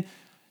 then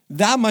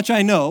that much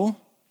I know.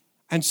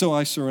 And so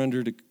I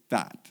surrender to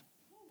that.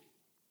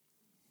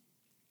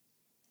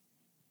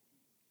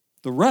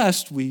 The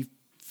rest we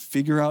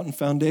figure out in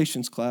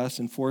foundations class,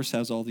 and Forrest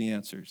has all the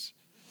answers.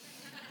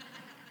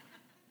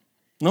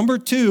 Number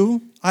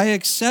 2, I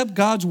accept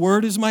God's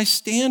word as my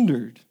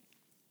standard.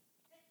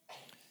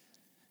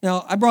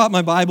 Now, I brought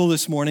my Bible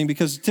this morning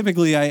because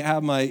typically I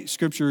have my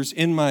scriptures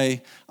in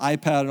my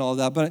iPad and all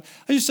that, but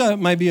I just thought it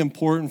might be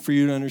important for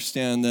you to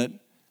understand that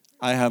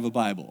I have a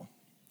Bible.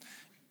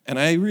 And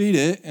I read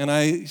it and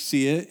I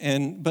see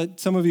it, but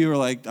some of you are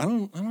like, I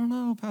don't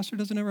know, Pastor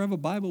doesn't ever have a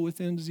Bible with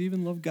him. Does he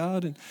even love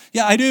God? And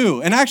yeah, I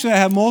do. And actually I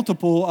have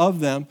multiple of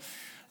them.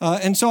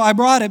 And so I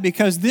brought it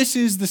because this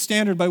is the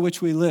standard by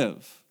which we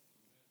live.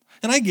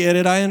 And I get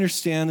it. I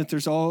understand that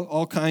there's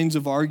all kinds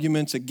of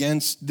arguments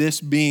against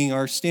this being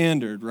our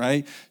standard,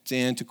 right? It's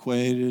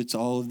antiquated. It's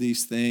all of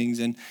these things.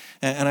 And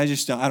I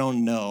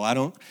don't know. I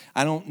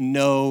don't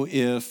know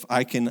if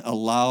I can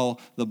allow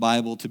the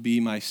Bible to be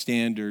my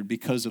standard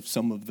because of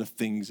some of the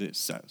things it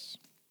says,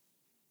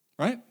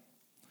 right?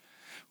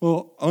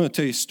 Well, I want to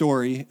tell you a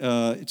story.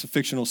 It's a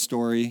fictional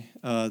story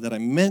that I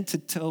meant to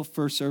tell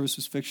first service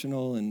was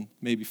fictional and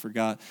maybe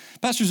forgot.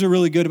 Pastors are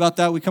really good about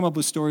that. We come up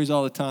with stories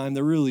all the time.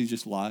 They're really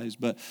just lies.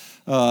 But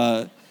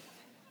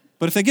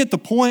if they get the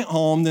point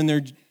home, then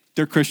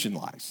they're Christian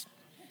lies,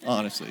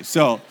 honestly.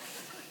 So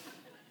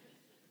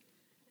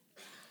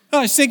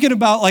I was thinking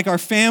about like our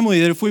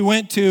family, that if we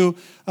went to,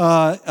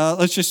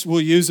 we'll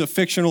use a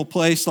fictional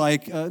place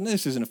like,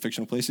 this isn't a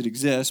fictional place, it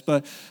exists,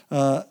 but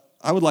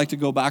I would like to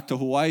go back to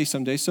Hawaii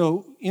someday.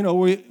 So,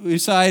 we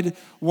decide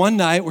one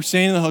night, we're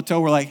staying in the hotel,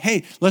 we're like,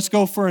 hey, let's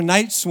go for a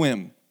night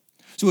swim.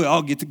 So we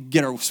all get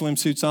our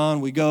swimsuits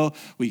on.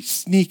 We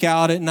sneak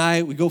out at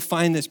night. We go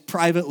find this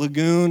private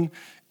lagoon,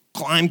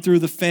 climb through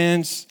the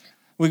fence.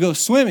 We go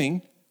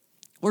swimming.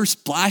 We're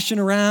splashing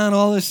around,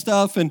 all this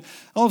stuff. And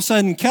all of a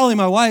sudden, Kelly,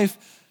 my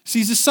wife,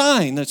 sees a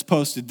sign that's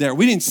posted there.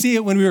 We didn't see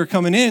it when we were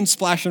coming in,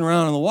 splashing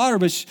around in the water,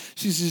 but she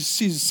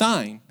sees a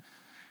sign.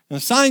 And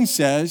the sign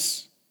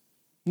says,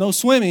 no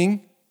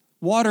swimming,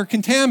 water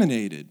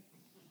contaminated.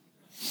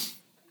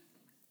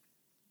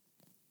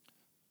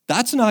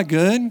 That's not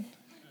good.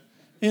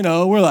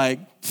 We're like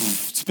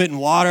spitting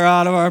water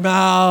out of our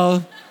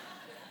mouth.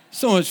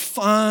 So much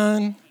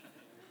fun.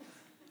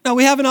 Now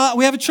we have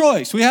a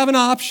choice. We have an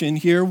option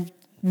here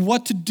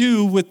what to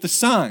do with the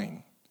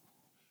sign.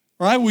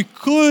 Right? We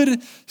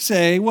could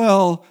say,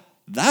 well,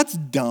 that's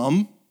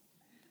dumb.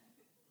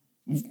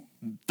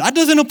 That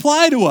doesn't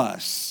apply to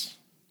us.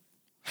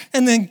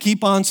 And then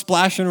keep on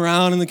splashing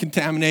around in the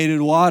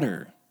contaminated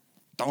water.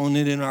 Throwing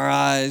it in our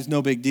eyes,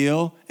 no big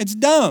deal. It's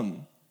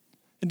dumb.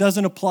 It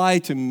doesn't apply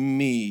to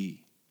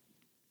me.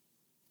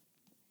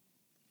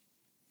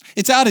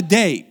 It's out of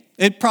date.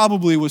 It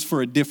probably was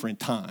for a different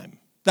time.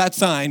 That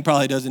sign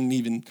probably doesn't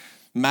even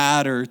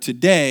matter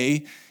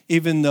today,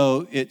 even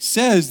though it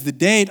says the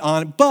date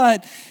on it,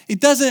 but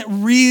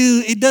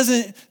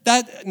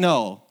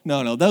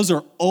no, those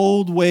are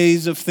old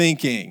ways of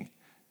thinking.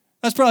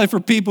 That's probably for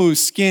people who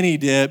skinny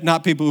dip,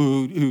 not people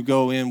who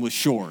go in with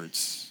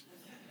shorts.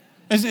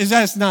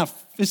 It's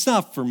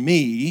not for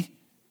me.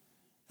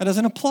 That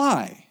doesn't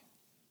apply.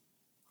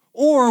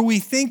 Or we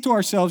think to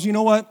ourselves, you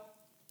know what?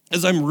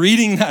 As I'm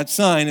reading that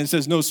sign, it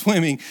says no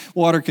swimming,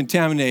 water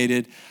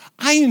contaminated,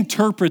 I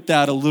interpret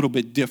that a little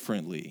bit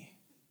differently.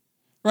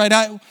 Right?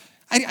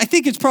 I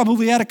think it's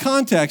probably out of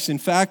context, in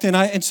fact,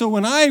 and so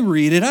when I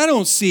read it, I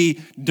don't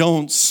see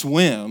don't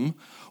swim.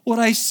 What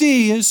I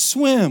see is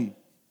swim.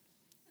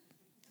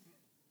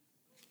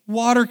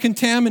 Water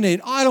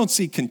contaminated. I don't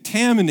see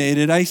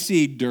contaminated. I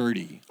see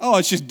dirty. Oh,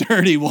 it's just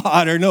dirty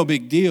water. No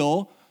big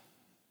deal.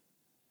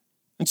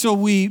 And so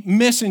we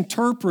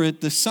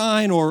misinterpret the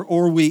sign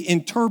or we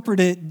interpret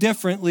it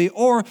differently,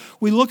 or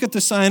we look at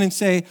the sign and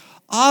say,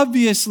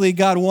 obviously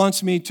God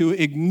wants me to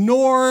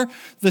ignore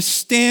the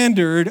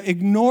standard,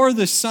 ignore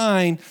the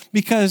sign,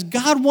 because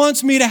God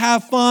wants me to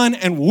have fun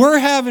and we're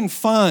having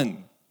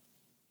fun.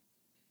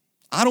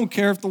 I don't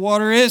care if the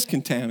water is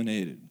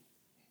contaminated.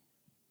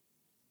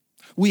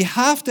 We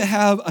have to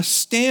have a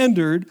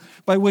standard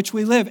by which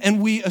we live. And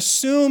we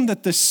assume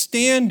that the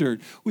standard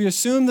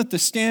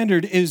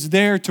is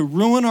there to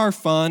ruin our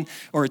fun,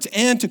 or it's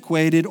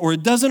antiquated, or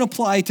it doesn't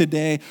apply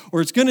today,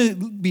 or it's going to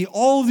be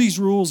all of these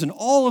rules and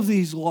all of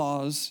these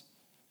laws,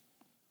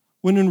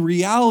 when in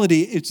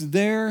reality, it's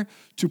there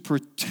to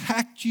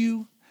protect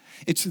you.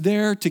 It's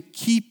there to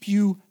keep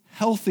you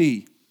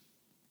healthy,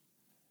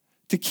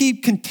 to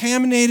keep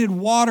contaminated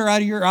water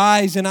out of your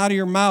eyes and out of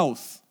your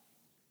mouth.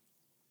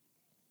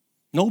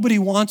 Nobody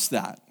wants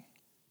that.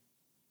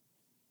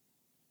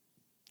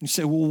 You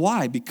say, well,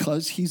 why?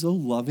 Because he's a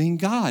loving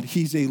God.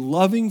 He's a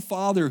loving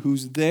Father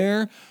who's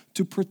there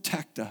to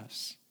protect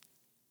us.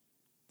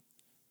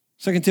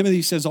 2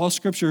 Timothy says, all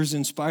Scripture is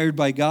inspired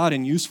by God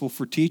and useful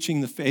for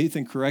teaching the faith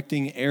and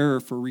correcting error,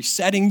 for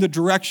resetting the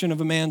direction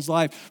of a man's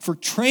life, for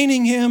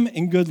training him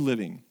in good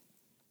living.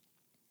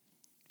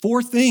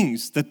 4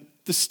 things that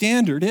the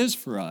standard is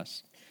for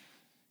us.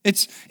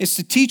 It's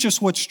to teach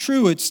us what's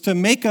true. It's to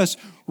make us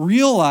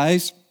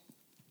realize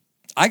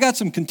I got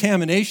some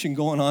contamination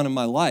going on in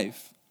my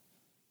life.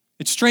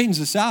 It straightens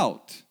us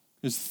out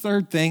is the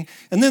third thing.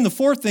 And then the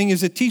fourth thing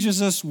is it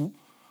teaches us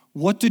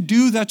what to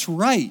do that's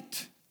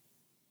right,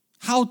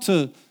 how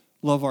to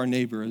love our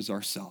neighbor as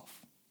ourselves,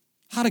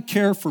 how to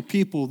care for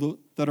people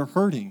that are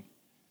hurting.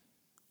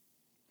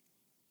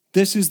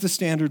 This is the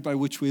standard by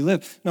which we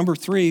live. Number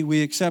 3,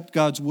 we accept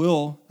God's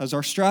will as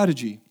our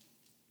strategy.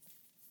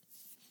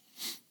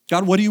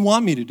 God, what do you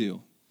want me to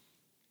do?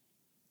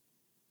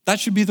 That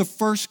should be the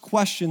first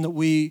question that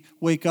we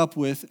wake up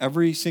with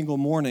every single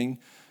morning,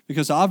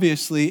 because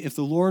obviously, if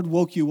the Lord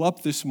woke you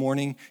up this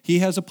morning, he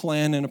has a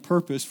plan and a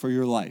purpose for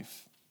your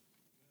life.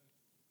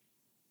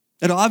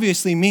 It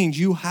obviously means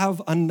you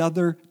have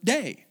another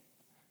day.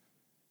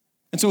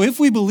 And so if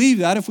we believe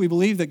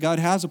that God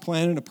has a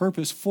plan and a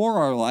purpose for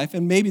our life,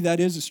 and maybe that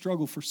is a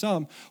struggle for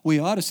some, we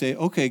ought to say,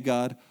 okay,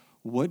 God,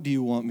 what do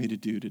you want me to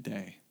do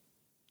today?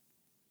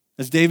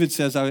 As David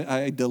says,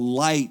 I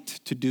delight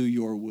to do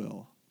your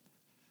will.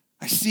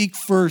 I seek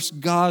first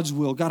God's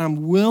will. God,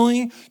 I'm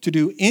willing to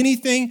do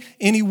anything,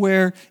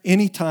 anywhere,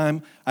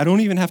 anytime. I don't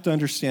even have to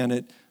understand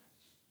it,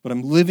 but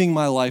I'm living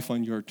my life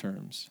on your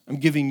terms. I'm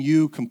giving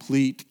you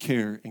complete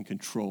care and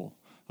control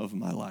of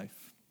my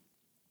life.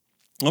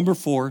 Number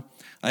 4,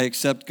 I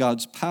accept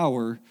God's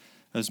power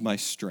as my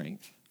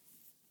strength.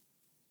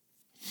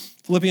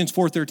 Philippians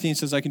 4:13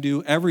 says, I can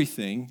do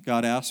everything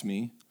God asks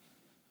me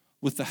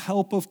with the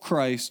help of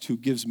Christ who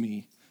gives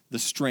me the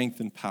strength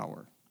and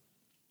power.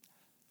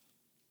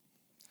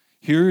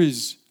 Here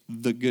is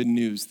the good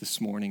news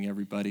this morning,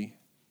 everybody.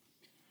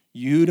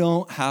 You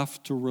don't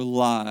have to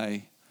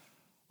rely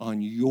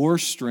on your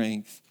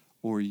strength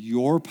or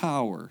your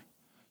power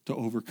to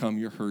overcome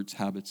your hurts,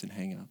 habits, and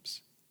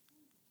hang-ups.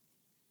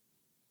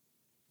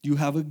 You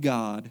have a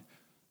God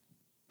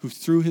who,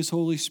 through his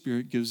Holy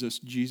Spirit, gives us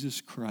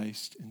Jesus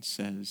Christ and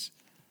says,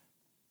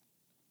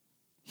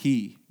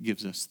 he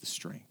gives us the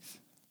strength.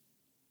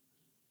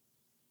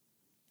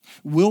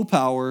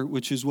 Willpower,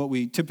 which is what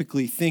we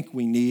typically think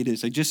we need,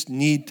 is I just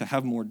need to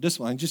have more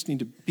discipline. I just need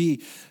to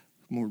be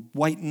more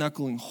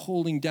white-knuckling,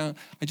 holding down.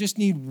 I just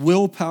need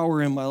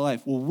willpower in my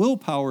life. Well,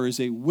 willpower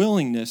is a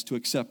willingness to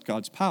accept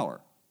God's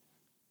power.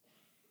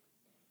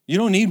 You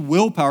don't need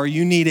willpower.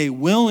 You need a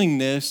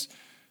willingness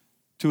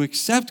to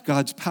accept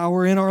God's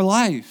power in our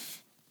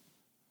life.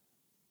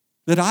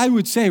 That I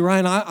would say,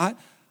 Ryan,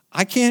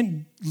 I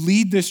can't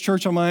lead this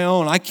church on my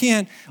own. I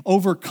can't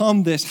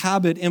overcome this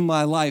habit in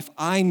my life.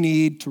 I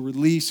need to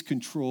release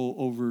control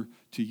over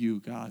to you,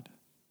 God.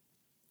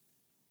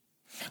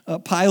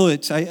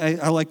 Pilots,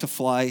 I like to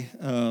fly,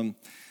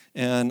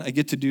 and I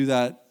get to do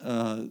that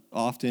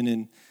often.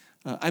 And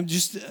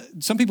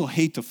some people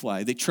hate to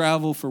fly. They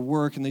travel for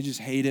work and they just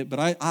hate it.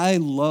 But I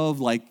love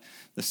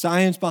the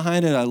science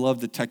behind it. I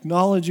love the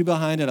technology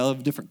behind it. I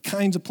love different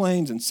kinds of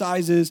planes and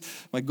sizes.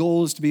 My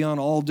goal is to be on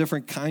all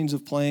different kinds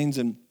of planes.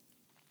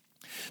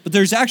 But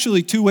there's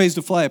actually 2 ways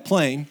to fly a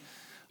plane.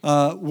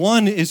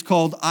 One is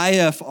called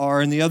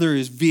IFR and the other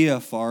is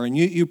VFR. And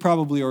you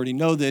probably already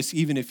know this,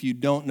 even if you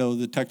don't know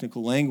the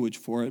technical language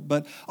for it.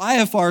 But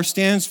IFR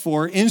stands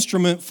for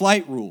Instrument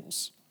Flight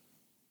Rules.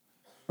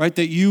 Right?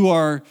 That you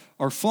are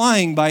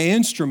flying by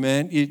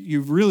instrument.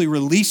 You're really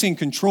releasing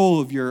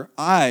control of your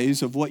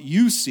eyes, of what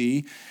you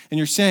see. And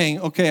you're saying,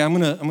 okay, I'm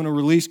gonna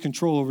release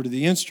control over to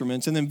the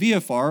instruments. And then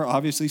VFR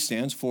obviously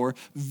stands for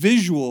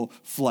Visual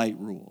Flight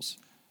Rules.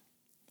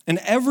 And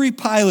every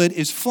pilot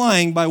is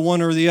flying by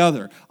one or the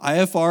other.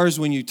 IFR is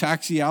when you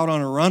taxi out on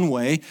a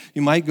runway.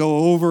 You might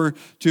go over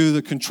to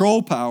the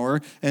control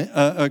tower,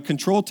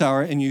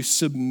 and you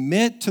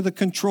submit to the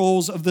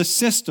controls of the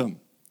system.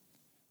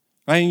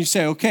 Right? And you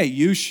say, okay,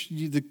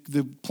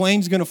 the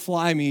plane's going to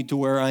fly me to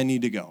where I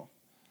need to go.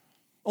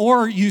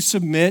 Or you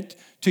submit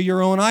to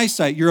your own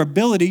eyesight, your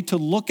ability to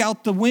look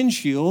out the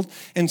windshield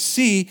and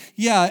see,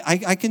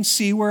 I can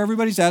see where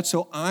everybody's at,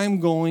 so I'm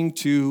going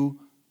to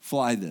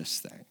fly this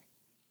thing.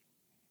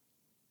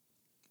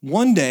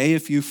 One day,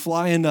 if you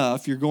fly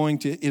enough, you're going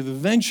to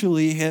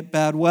eventually hit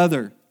bad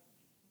weather.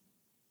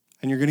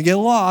 And you're going to get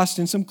lost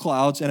in some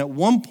clouds. And at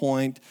one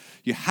point,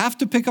 you have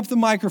to pick up the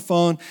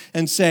microphone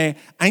and say,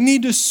 I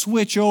need to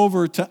switch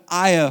over to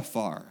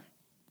IFR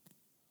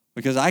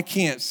because I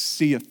can't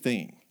see a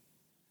thing.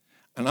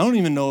 And I don't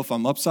even know if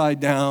I'm upside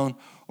down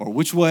or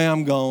which way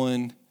I'm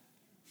going.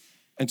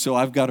 And so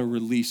I've got to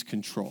release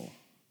control.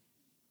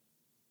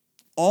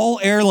 All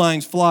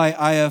airlines fly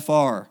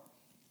IFR.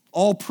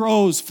 All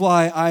pros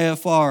fly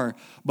IFR,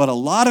 but a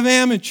lot of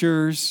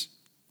amateurs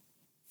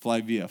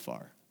fly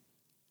VFR.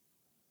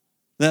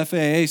 The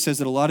FAA says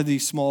that a lot of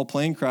these small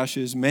plane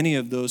crashes, many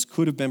of those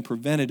could have been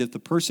prevented if the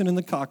person in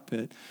the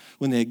cockpit,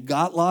 when they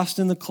got lost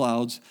in the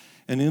clouds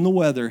and in the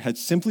weather, had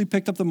simply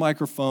picked up the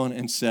microphone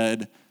and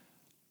said,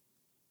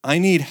 I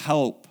need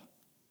help.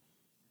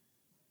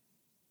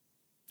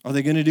 Are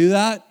they going to do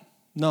that?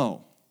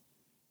 No.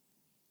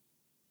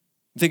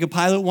 You think a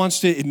pilot wants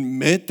to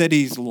admit that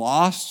he's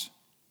lost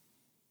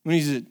when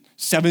he's at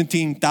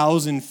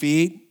 17,000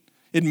 feet?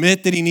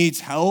 Admit that he needs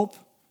help?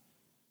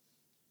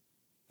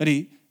 That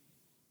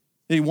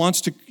He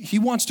wants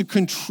to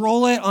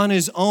control it on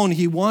his own.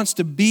 He wants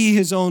to be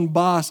his own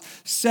boss,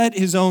 set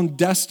his own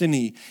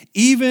destiny,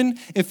 even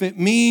if it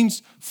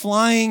means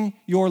flying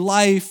your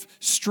life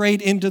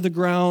straight into the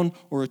ground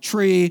or a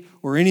tree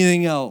or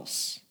anything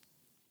else.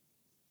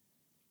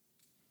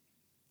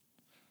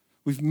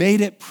 We've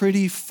made it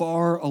pretty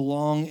far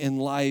along in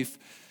life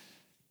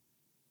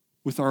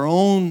with our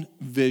own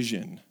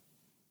vision.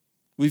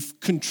 We've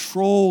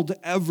controlled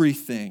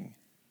everything.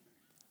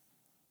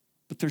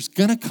 But there's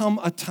going to come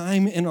a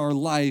time in our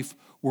life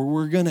where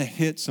we're going to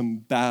hit some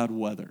bad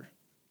weather.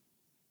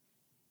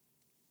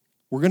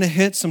 We're going to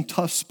hit some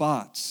tough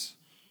spots.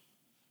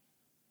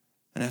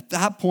 And at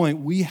that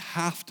point, we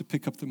have to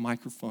pick up the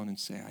microphone and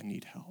say, I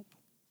need help.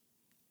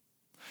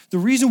 The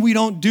reason we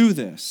don't do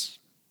this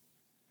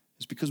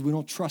is because we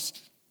don't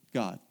trust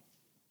God.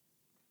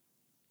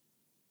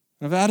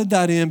 And I've added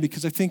that in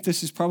because I think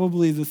this is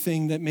probably the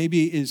thing that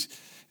maybe is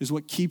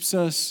what keeps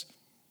us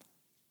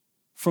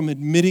from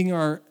admitting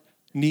our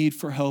need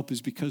for help,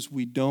 is because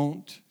we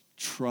don't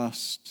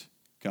trust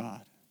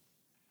God.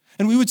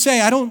 And we would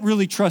say, I don't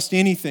really trust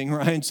anything,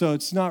 right? So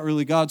it's not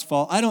really God's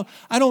fault. I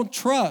don't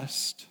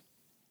trust.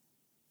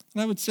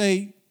 And I would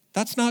say,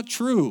 that's not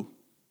true.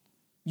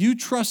 You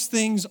trust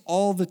things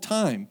all the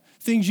time,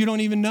 things you don't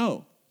even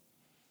know.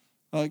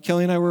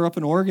 Kelly and I were up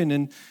in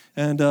Oregon,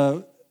 and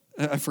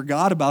I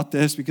forgot about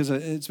this because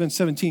it's been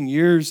 17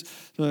 years.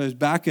 So I was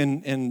back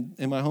in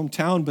my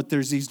hometown, but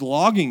there's these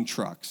logging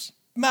trucks.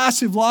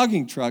 Massive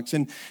logging trucks,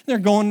 and they're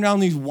going down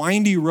these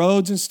windy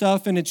roads and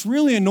stuff, and it's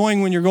really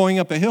annoying when you're going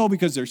up a hill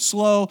because they're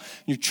slow,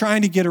 and you're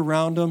trying to get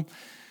around them.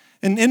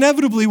 And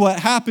inevitably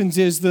what happens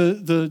is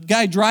the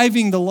guy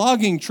driving the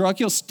logging truck,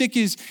 he'll stick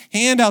his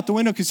hand out the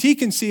window because he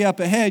can see up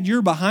ahead,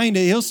 you're behind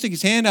it, he'll stick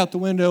his hand out the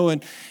window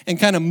and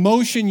kind of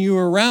motion you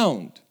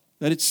around,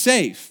 that it's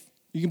safe,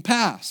 you can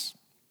pass.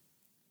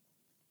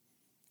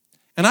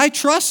 And I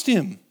trust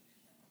him.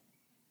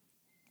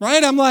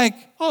 Right? I'm like,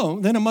 oh,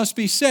 then it must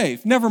be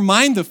safe. Never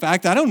mind the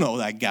fact I don't know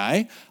that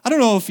guy. I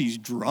don't know if he's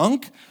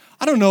drunk.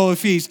 I don't know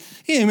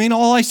if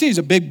all I see is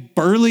a big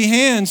burly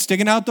hand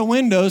sticking out the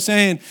window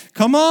saying,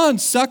 come on,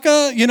 sucker,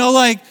 and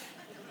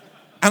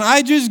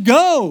I just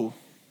go.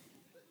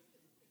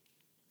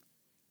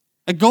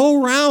 I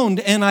go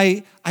around and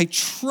I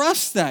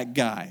trust that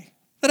guy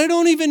that I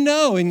don't even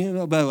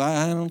know. But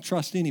I don't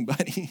trust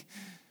anybody.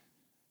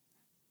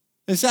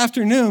 This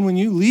afternoon, when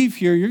you leave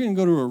here, you're going to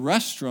go to a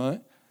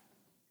restaurant,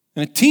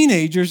 and a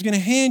teenager is going to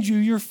hand you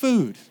your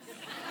food.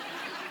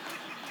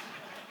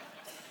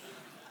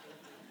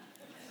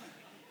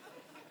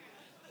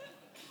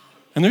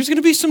 And there's going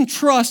to be some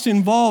trust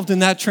involved in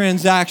that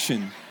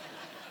transaction.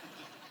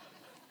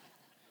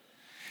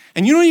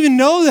 And you don't even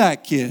know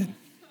that kid,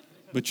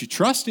 but you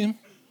trust him,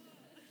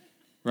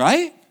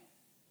 right?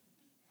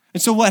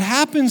 And so what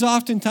happens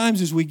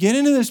oftentimes is we get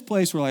into this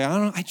place where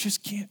I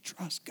just can't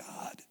trust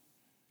God.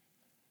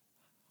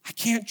 I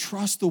can't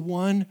trust the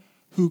one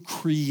who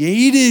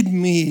created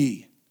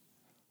me,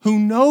 who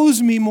knows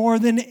me more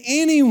than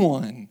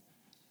anyone.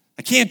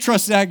 I can't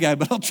trust that guy,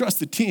 but I'll trust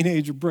the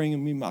teenager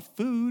bringing me my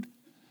food.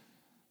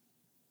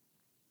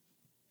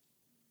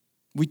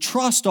 We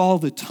trust all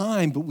the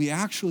time, but we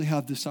actually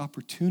have this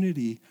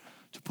opportunity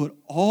to put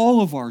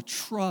all of our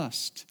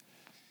trust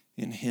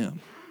in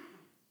him.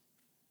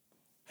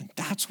 And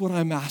that's what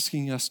I'm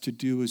asking us to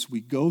do as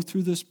we go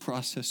through this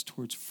process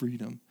towards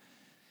freedom,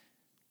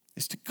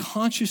 is to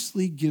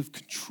consciously give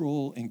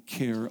control and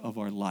care of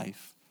our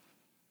life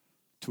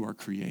to our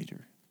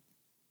Creator.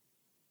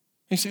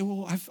 And you say,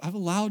 well, I've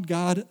allowed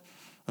God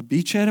a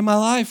beachhead in my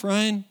life,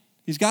 Ryan.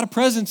 He's got a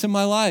presence in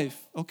my life.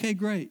 Okay,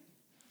 great.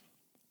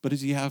 But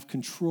does he have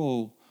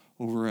control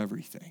over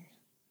everything?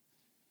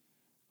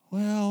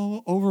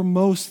 Well, over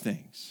most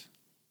things.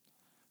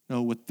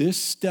 No, what this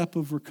step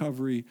of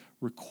recovery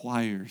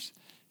requires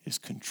is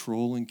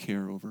control and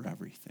care over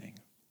everything.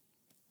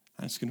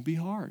 And it's going to be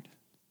hard.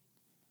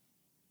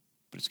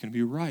 But it's going to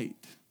be right.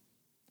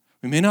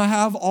 We may not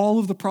have all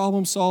of the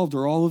problems solved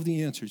or all of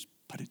the answers,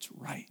 but it's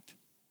right.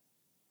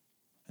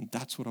 And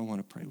that's what I want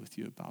to pray with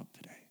you about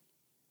today.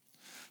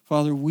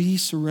 Father, we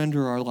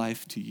surrender our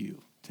life to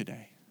you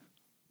today.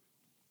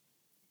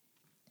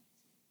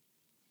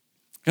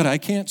 God, I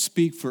can't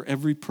speak for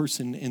every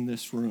person in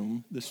this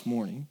room this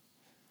morning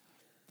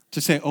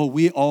to say, oh,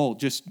 we all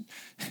just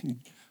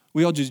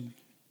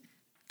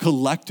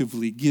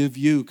collectively give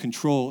you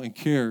control and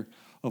care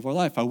of our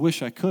life. I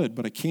wish I could,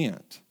 but I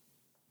can't.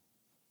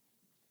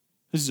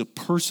 This is a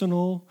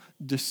personal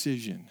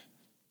decision.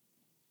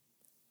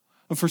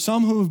 And for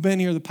some who have been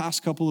here the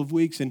past couple of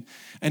weeks and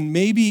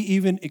maybe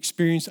even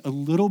experienced a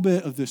little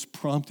bit of this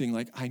prompting,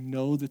 like, I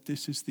know that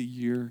this is the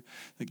year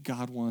that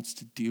God wants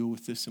to deal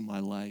with this in my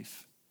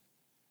life.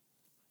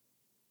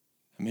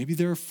 And maybe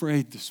they're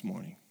afraid this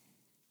morning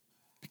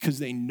because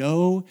they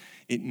know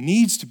it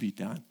needs to be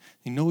done.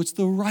 They know it's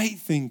the right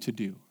thing to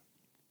do.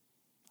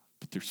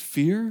 But there's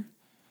fear,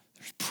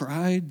 there's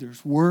pride,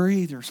 there's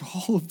worry, there's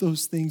all of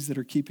those things that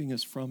are keeping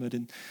us from it.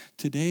 And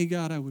today,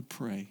 God, I would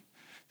pray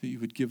that you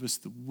would give us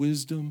the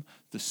wisdom,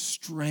 the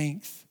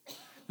strength,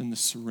 and the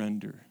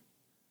surrender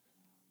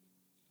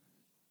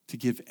to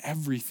give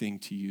everything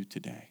to you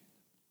today.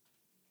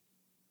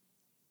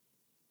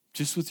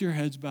 Just with your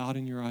heads bowed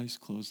and your eyes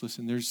closed.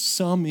 Listen, there's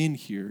some in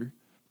here,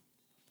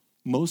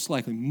 most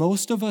likely,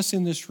 most of us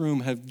in this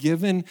room have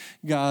given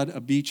God a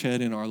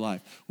beachhead in our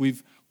life.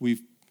 We've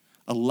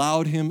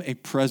allowed him a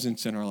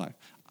presence in our life.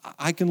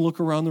 I can look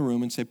around the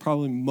room and say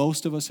probably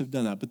most of us have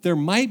done that. But there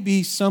might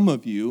be some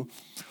of you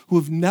who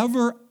have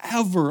never,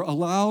 ever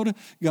allowed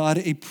God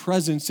a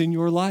presence in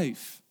your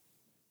life.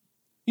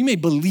 You may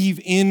believe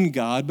in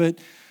God, but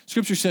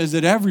Scripture says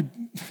that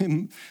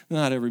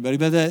not everybody,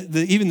 but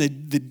even the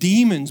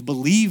demons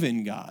believe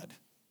in God.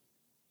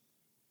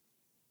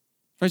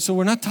 Right, so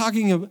we're not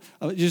talking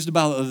just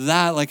about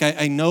that, like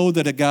I know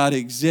that a God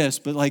exists,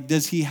 but like,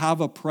 does he have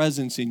a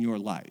presence in your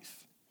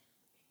life?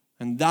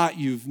 And that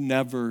you've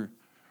never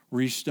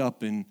reached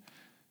up and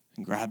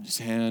grabbed his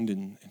hand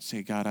and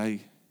say, God, I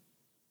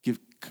give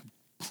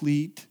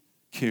complete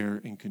care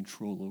and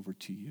control over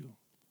to you.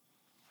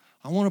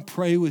 I want to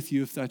pray with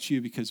you if that's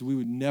you, because we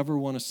would never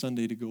want a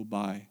Sunday to go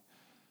by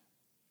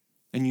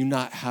and you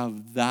not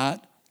have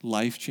that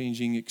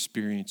life-changing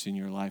experience in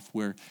your life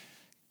where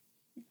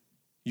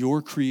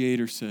your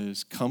Creator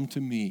says, come to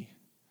me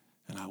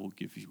and I will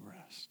give you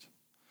rest.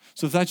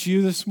 So if that's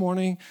you this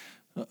morning,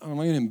 I'm not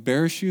going to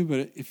embarrass you,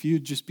 but if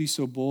you'd just be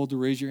so bold to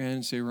raise your hand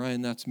and say,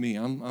 Ryan, that's me.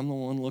 I'm the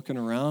one looking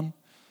around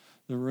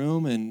the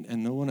room and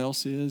no one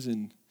else is.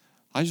 And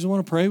I just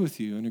want to pray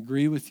with you and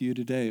agree with you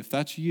today. If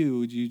that's you,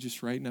 would you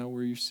just right now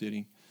where you're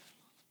sitting,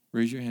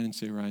 raise your hand and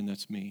say, Ryan,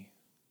 that's me.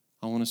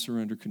 I want to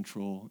surrender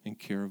control and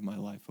care of my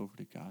life over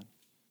to God.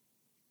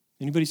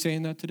 Anybody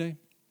saying that today?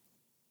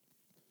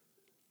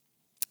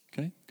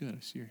 Okay, good. I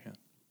see your hand.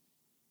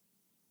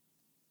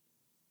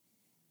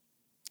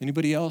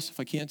 Anybody else? If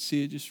I can't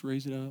see it, just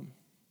raise it up.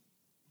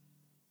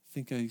 I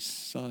think I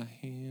saw a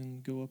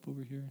hand go up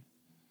over here.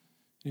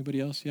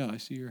 Anybody else? Yeah, I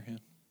see your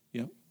hand.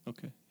 Yep,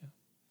 okay, yeah.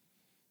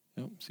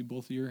 Yep, see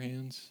both of your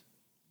hands.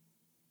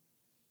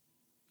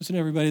 Listen,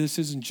 everybody, this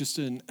isn't just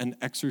an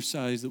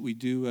exercise that we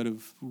do out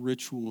of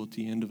ritual at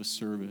the end of a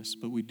service,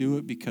 but we do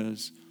it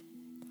because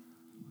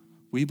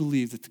we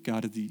believe that the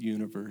God of the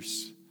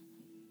universe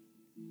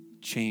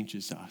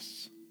changes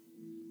us.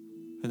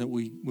 And that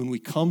when we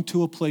come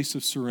to a place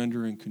of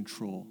surrender and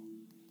control,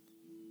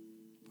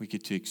 we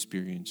get to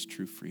experience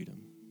true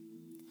freedom.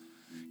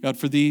 God,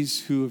 for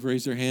these who have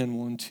raised their hand,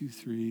 1, 2,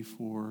 3,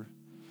 4,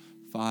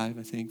 5,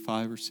 I think,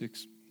 5 or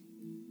 6.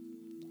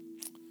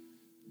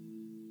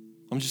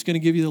 I'm just going to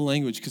give you the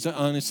language because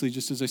honestly,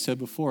 just as I said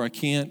before, I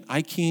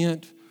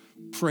can't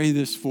pray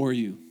this for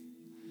you.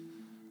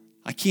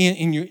 I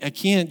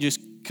can't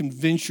just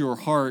convince your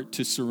heart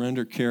to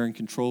surrender care and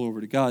control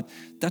over to God.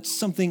 That's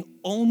something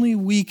only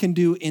we can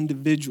do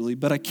individually,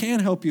 but I can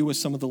help you with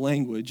some of the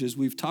language as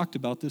we've talked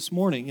about this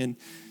morning. And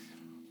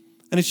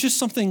it's just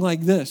something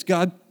like this.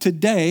 God,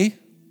 today,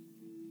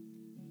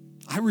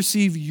 I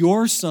receive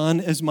your Son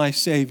as my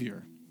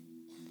Savior.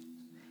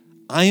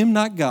 I am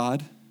not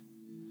God,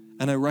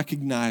 and I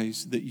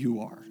recognize that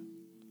you are.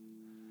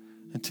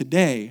 And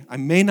today, I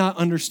may not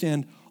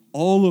understand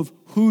all of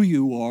who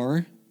you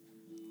are,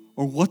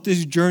 or what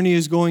this journey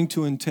is going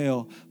to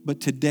entail. But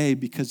today,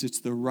 because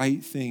it's the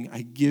right thing,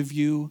 I give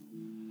you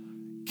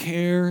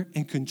care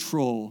and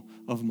control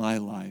of my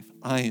life.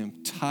 I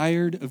am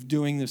tired of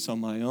doing this on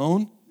my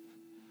own.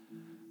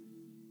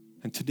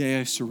 And today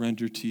I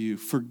surrender to you.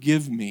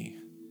 Forgive me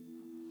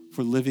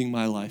for living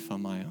my life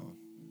on my own.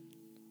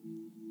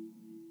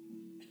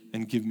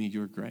 And give me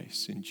your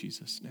grace in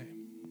Jesus'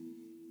 name.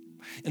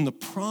 And the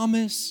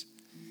promise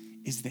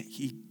is that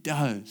he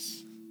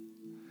does.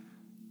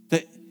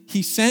 That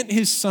he sent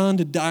his Son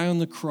to die on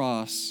the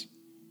cross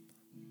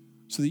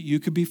so that you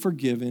could be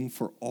forgiven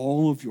for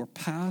all of your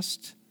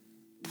past,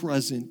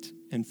 present,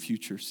 and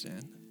future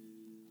sin.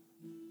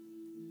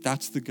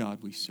 That's the God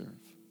we serve.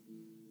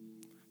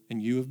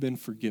 And you have been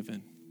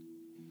forgiven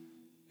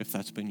if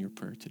that's been your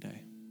prayer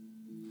today.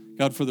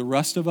 God, for the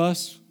rest of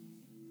us,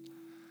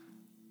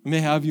 we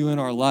may have you in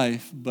our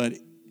life, but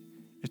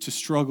it's a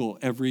struggle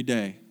every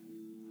day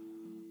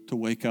to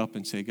wake up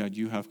and say, God,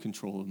 you have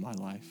control of my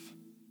life.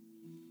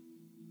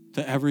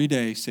 To every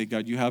day say,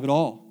 God, you have it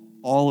all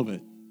of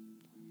it.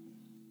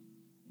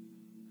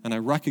 And I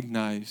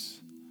recognize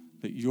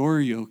that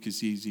your yoke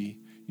is easy,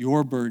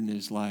 your burden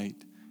is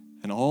light,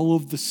 and all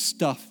of the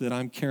stuff that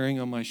I'm carrying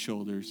on my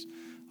shoulders,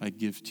 I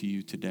give to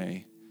you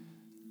today.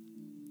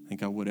 And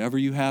God, whatever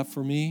you have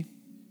for me,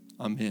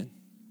 I'm in.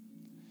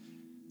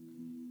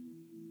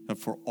 And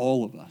for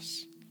all of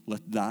us,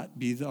 let that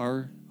be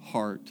our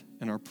heart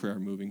and our prayer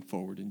moving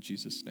forward in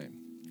Jesus' name.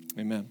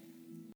 Amen.